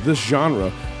followers of this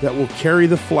genre, that will carry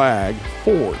the flag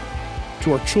forward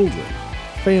to our children,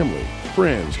 family,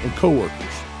 friends, and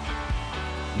coworkers.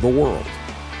 The world.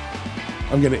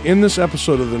 I'm going to end this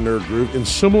episode of the Nerd Groove in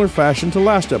similar fashion to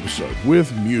last episode,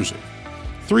 with music.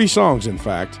 3 songs, in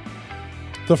fact.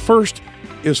 The first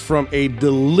is from a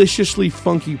deliciously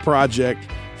funky project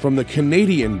from the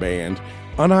Canadian band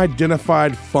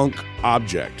Unidentified Funk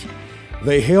Object.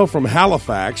 They hail from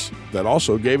Halifax, that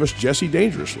also gave us Jesse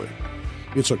Dangerously.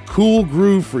 It's a cool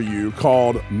groove for you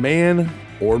called Man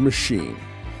or Machine.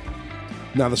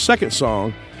 Now, the second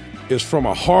song is from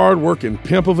a hard-working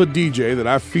pimp of a DJ that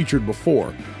I've featured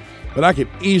before, but I could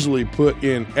easily put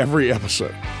in every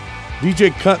episode.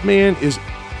 DJ Cutman is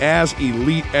as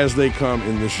elite as they come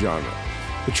in this genre.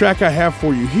 The track I have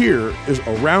for you here is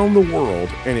Around the World,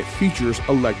 and it features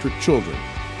Electric Children.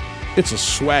 It's a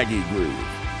swaggy groove.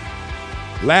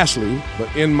 Lastly,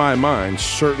 but in my mind,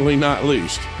 certainly not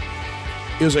least,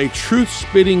 is a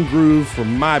truth-spitting groove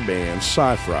from my band,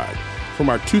 Sci-Fried, from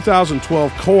our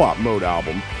 2012 Co-op Mode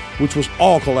album, which was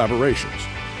all collaborations.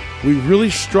 We really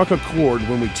struck a chord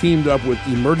when we teamed up with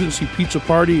Emergency Pizza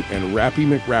Party and Rappy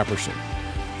McRapperson.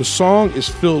 The song is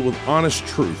filled with honest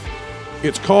truth.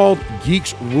 It's called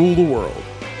Geeks Rule the World.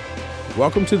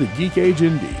 Welcome to the Geek Age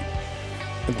indeed.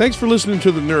 And thanks for listening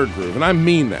to the Nerd Groove, and I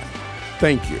mean that.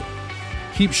 Thank you.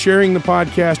 Keep sharing the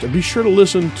podcast, and be sure to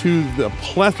listen to the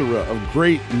plethora of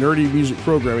great nerdy music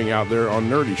programming out there on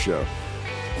Nerdy Show.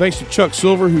 Thanks to Chuck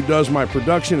Silver, who does my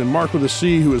production, and Mark with a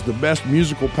C, who is the best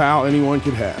musical pal anyone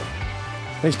could have.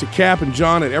 Thanks to Cap and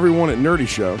John and everyone at Nerdy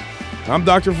Show. I'm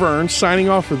Dr. Vern, signing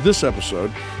off for this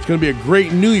episode. It's going to be a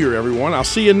great New Year, everyone. I'll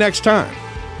see you next time.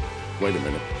 Wait a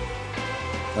minute.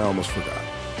 I almost forgot.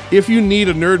 If you need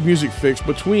a nerd music fix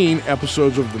between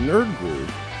episodes of the Nerd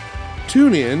Groove,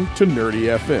 tune in to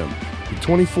Nerdy FM, the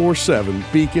 24/7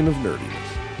 beacon of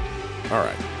nerdiness. All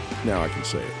right, now I can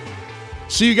say it.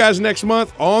 See you guys next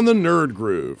month on the Nerd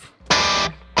Groove.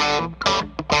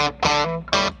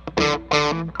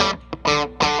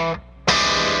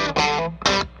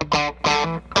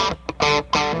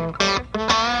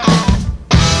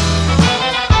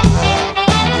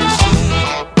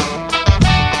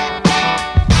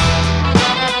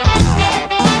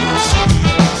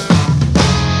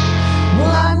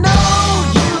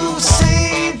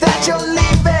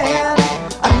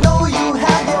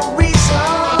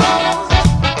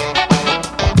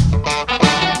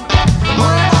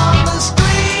 On the street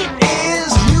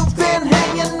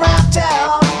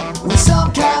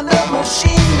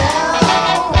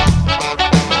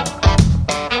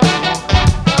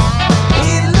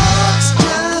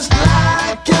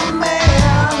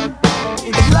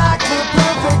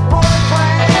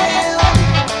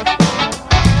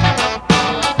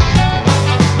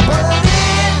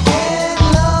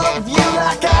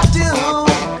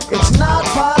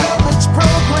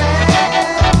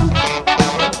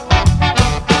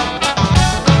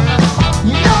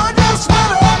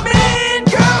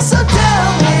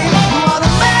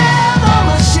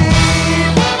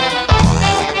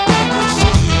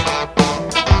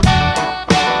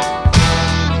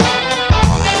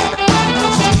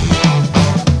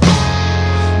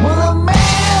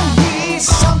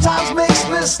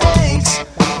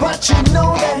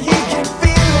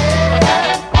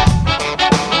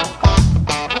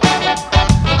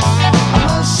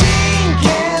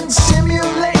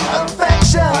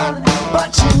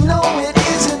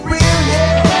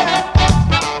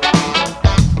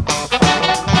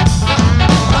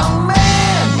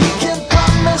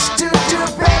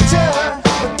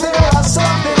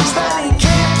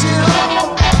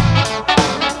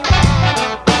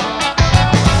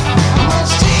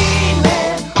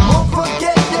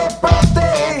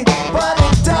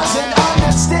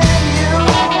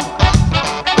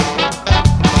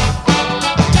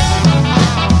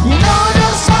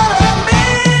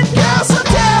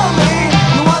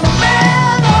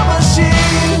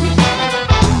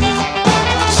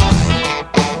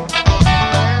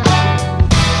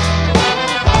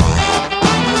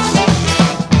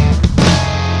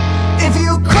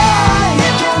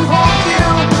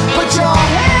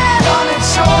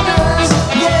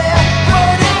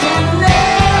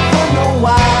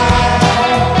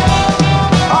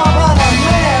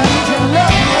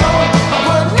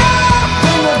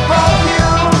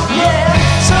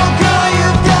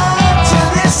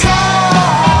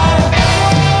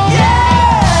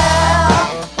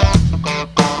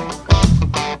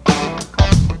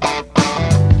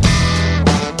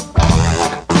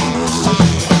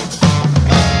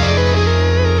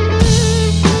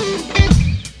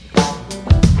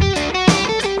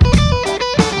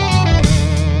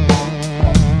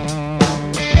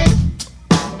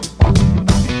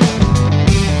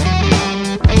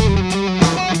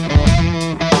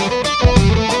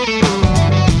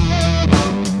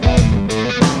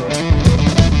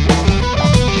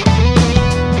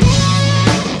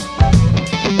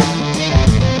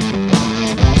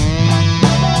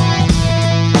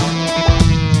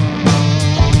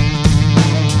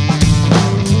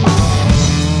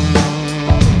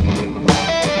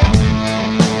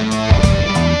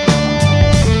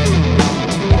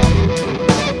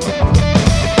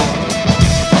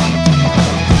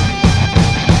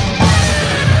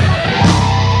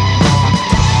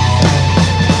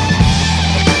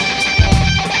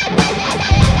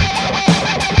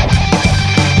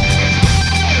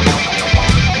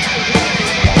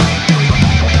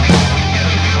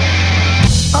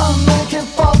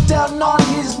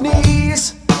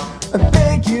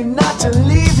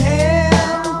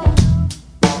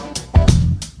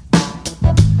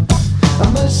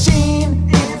machine.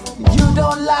 If you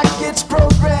don't like its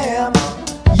program,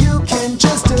 you can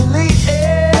just delete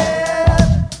it.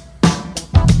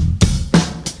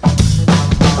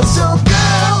 So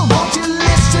girl, won't you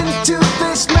listen to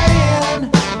this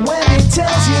man when he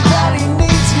tells you that he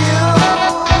needs you?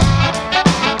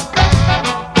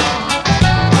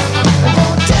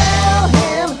 Don't tell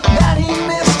him that he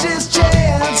missed his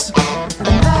chance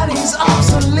and that he's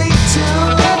obsolete too.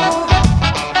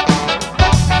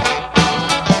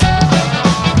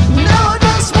 No,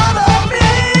 just what I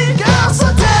mean, girl.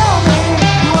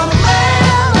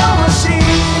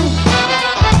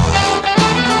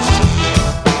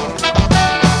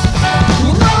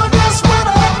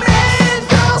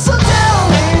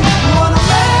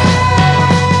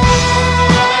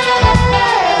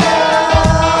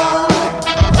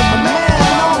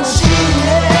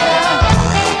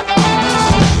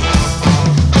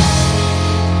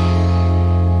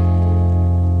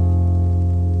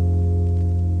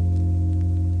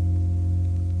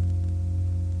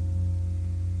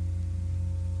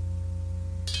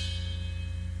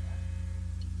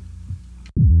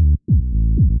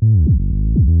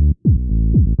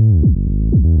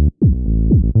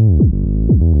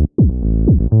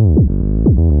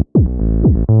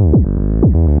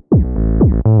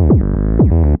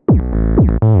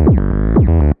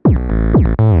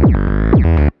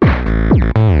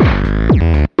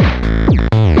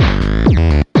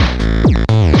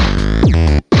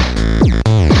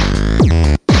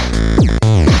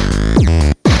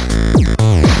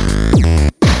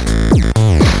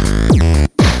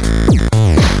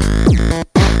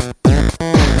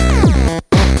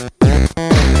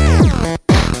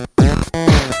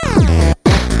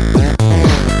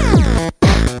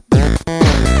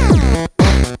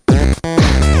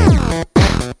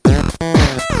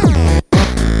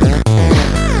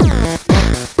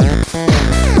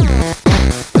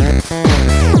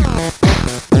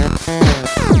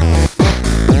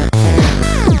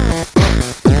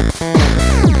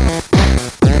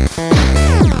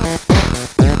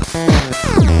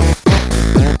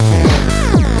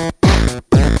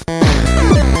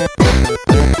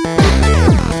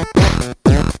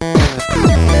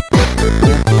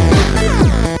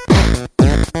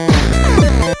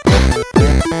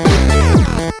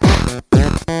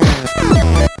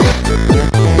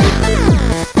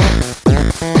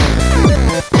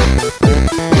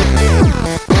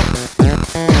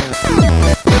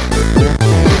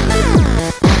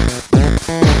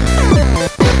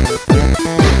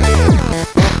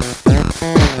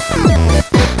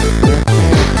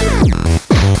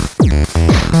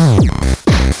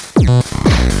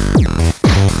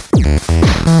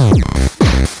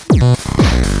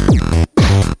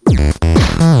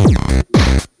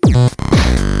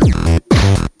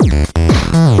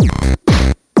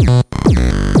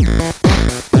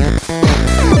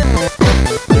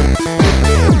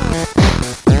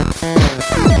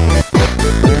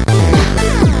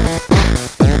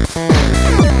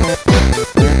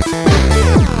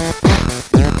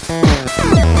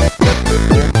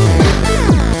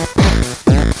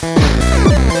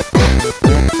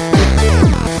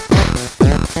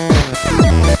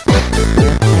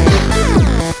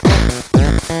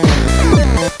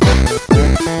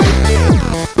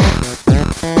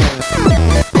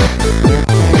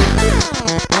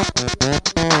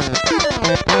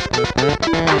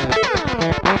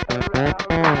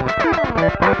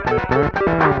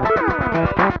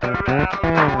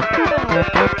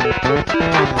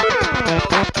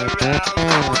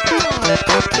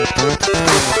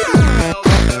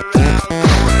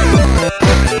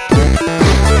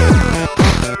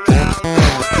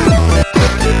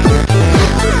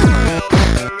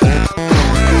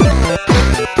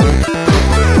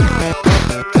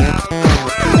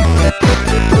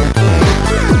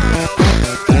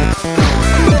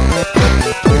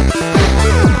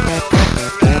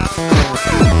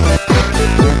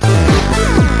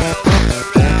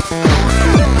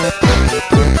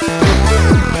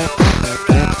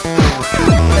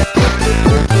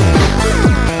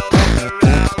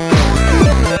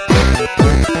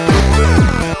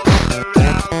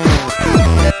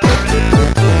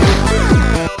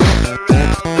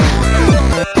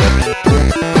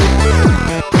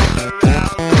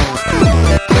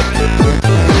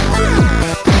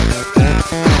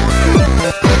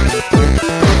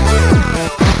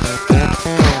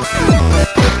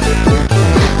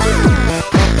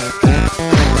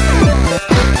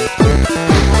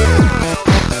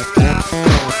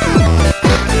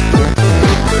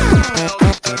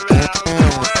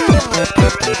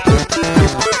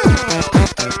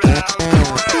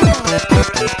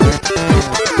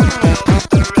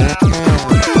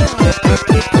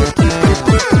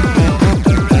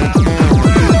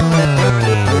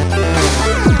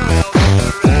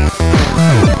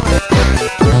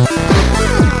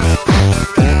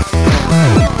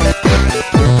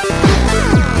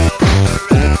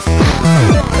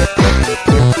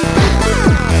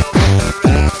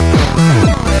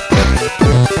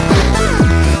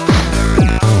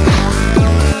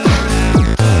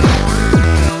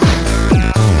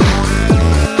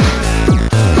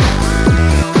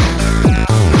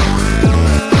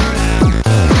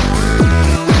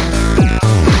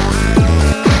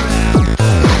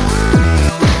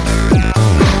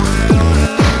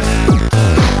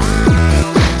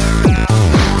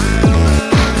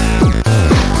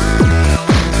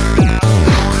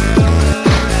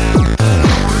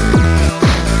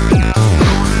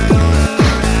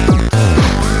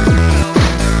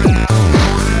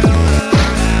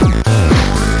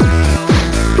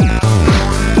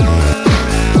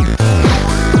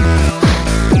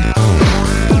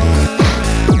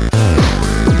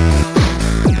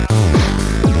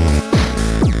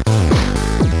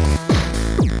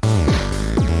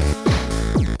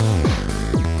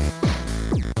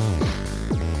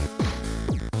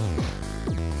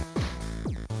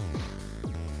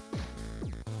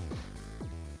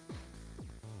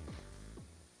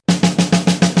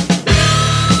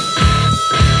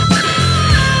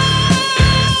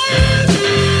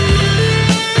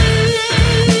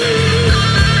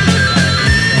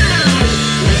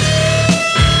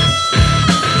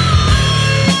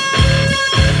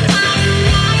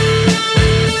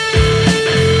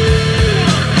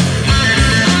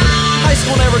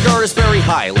 regard us very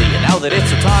highly, and now that it's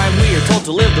our time, we are told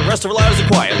to live the rest of our lives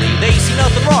quietly. They see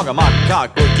nothing wrong among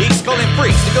cockbook geeks, calling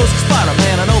freaks the ghost of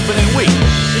Spider-Man on opening week.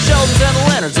 The Sheldons and the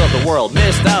Leonards of the world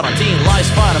missed out on teen life's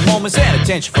final moments and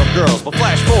attention from girls. But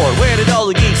flash forward, where did all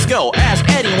the geeks go? Ask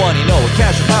anyone you know, with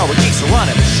cash and power, geeks are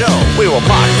running the show. We were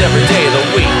mocked every day of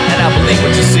the week, and I believe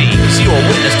what you see, cause you are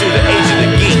witness to the age of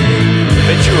the geek.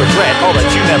 Bet you regret all that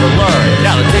you never learned,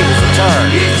 now the tables are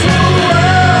turned.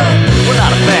 We're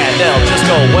not a fad that'll just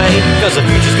go away, cause the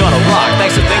future's gonna rock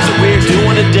thanks to things that we're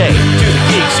doing today. To the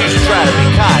geeks, you should try to be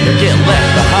kind or get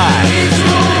left behind.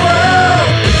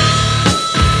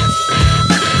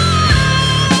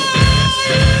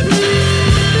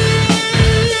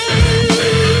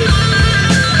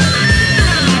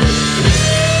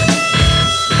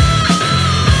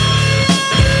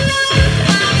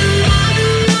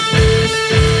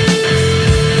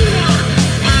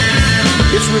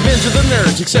 Revenge of the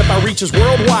nerds, except our reach is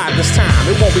worldwide this time.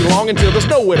 It won't be long until there's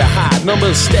nowhere to hide.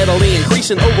 Numbers steadily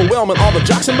increasing, overwhelming all the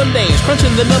jocks and mundanes,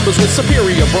 crunching the numbers with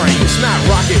superior brains. Not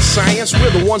rocket science,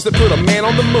 we're the ones that put a man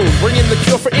on the moon, bringing the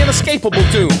cure for inescapable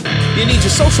doom. You need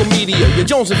your social media, you're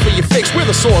jonesing for your fix. We're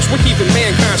the source, we're keeping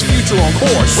mankind's future on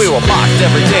course. We were mocked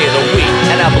every day of the week,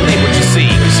 and I believe what you see,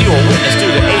 cause you are witness to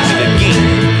the age of the geek.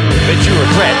 Bet you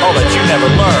regret all that you never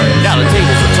learned, now the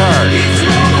tables are turned.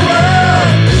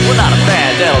 We're not a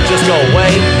fad that'll just go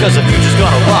away, cause the future's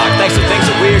gonna rock thanks to things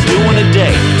that we're doing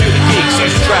today. To the geeks, you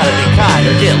should try to be kind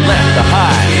or get left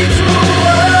behind.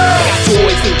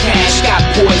 Toys and cash, got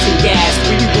poison gas.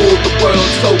 We rule the world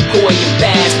so coy and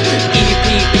fast.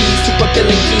 EPP, super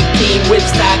villain geek team with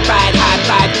sci-fi,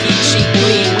 high-five, geek chic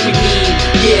gleam. We mean,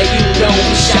 yeah, you know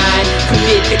we shine.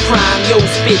 Commit the crime, yo,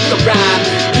 spit the rhyme.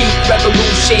 Geek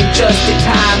revolution just in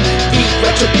time. Geek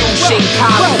retribution,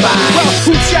 Columbine. Well,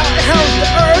 who shall inherit the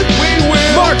earth? We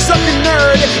will. Mark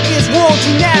Zuckerberg is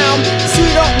royalty now.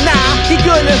 Suit up now, he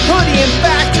good in hoodie. In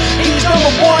fact, he's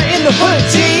number one in the hood,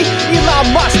 G.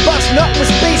 Elon Musk busting up with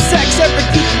SpaceX. Every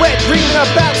geek wet dreaming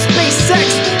about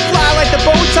SpaceX. Fly like the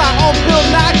bow tie on Bill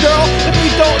Nye, girl. If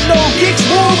you don't know, geeks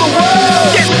rule the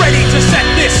world. Get ready to set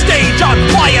this stage on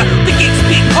fire. The geeks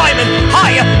keep climbing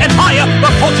higher and higher.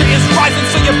 The culture is rising,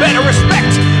 so you better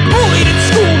respect. Bullied in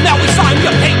school, now we sign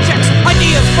your paychecks.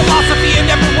 Ideas, philosophy,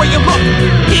 and everywhere you look.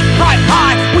 Geek pride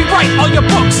high, we write all your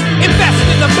books. Invest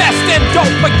in the best and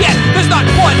don't forget, there's not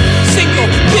one single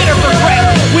bit of regret.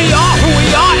 We are who we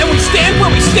are and we stand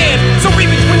where we stand. So read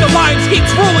between the lines,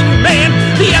 geeks ruling you, man.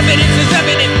 The evidence is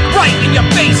evident, right in your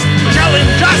face.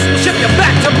 Challenge us, we'll ship you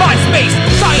back to MySpace.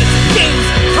 Science, games,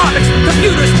 comics,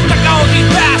 computers, technology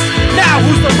fast. Now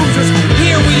who's the losers?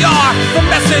 Here we are, the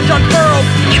message unfurled.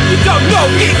 If you don't know,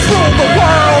 geeks rule the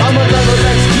world. I'm a level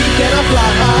X geek and I fly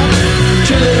high.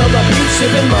 Chilling on my beach,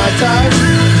 sipping my time.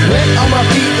 Wet on my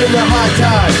feet in the high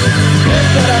tide. Head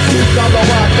that I seek on the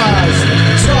Wi-Fi's.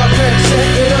 Star Trek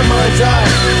set in a mind's eye.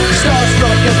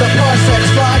 Starstruck as the parsecs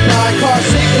fly by. Car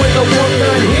sick when the warp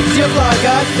 9 hits your fly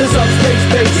guy. There's some space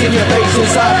base in your face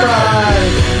inside pride.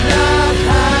 Not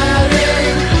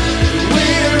hiding,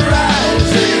 we're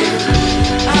rising.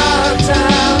 Our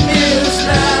time is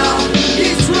now.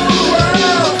 Geeks rule the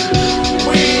world.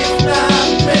 We've not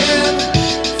been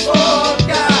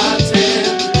forgotten.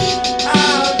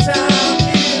 Our time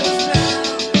is now.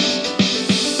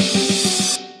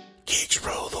 Geeks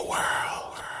rule the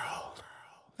world.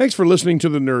 Thanks for listening to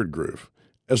The Nerd Groove.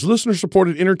 As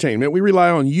listener-supported entertainment, we rely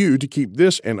on you to keep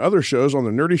this and other shows on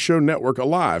the Nerdy Show Network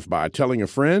alive by telling a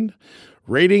friend,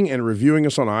 rating and reviewing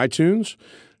us on iTunes,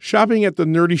 shopping at the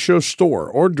Nerdy Show store,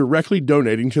 or directly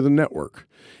donating to the network.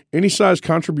 Any size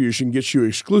contribution gets you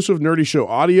exclusive Nerdy Show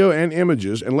audio and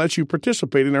images and lets you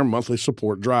participate in our monthly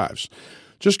support drives.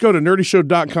 Just go to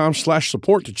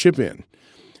nerdyshow.com/support to chip in.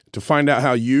 To find out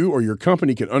how you or your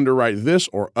company can underwrite this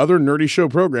or other Nerdy Show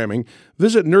programming,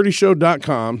 visit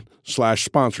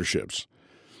nerdyshow.com/sponsorships.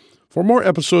 For more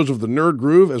episodes of The Nerd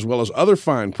Groove, as well as other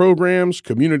fine programs,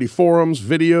 community forums,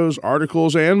 videos,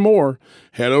 articles, and more,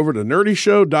 head over to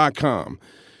nerdyshow.com.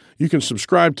 You can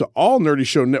subscribe to all Nerdy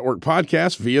Show Network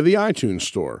podcasts via the iTunes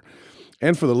Store.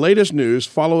 And for the latest news,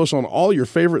 follow us on all your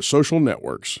favorite social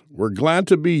networks. We're glad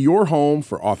to be your home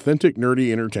for authentic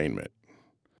nerdy entertainment.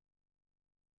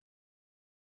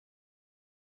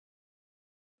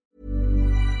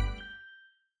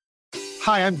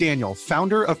 Hi, I'm Daniel,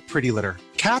 founder of Pretty Litter.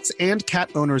 Cats and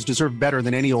cat owners deserve better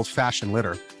than any old-fashioned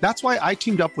litter. That's why I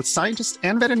teamed up with scientists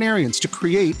and veterinarians to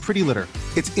create Pretty Litter.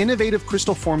 Its innovative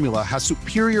crystal formula has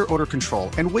superior odor control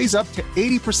and weighs up to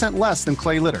 80% less than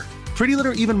clay litter. Pretty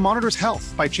Litter even monitors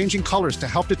health by changing colors to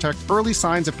help detect early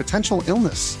signs of potential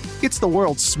illness. It's the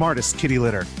world's smartest kitty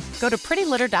litter. Go to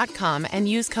prettylitter.com and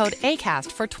use code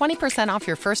ACAST for 20% off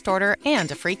your first order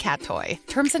and a free cat toy.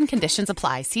 Terms and conditions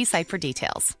apply. See site for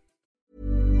details.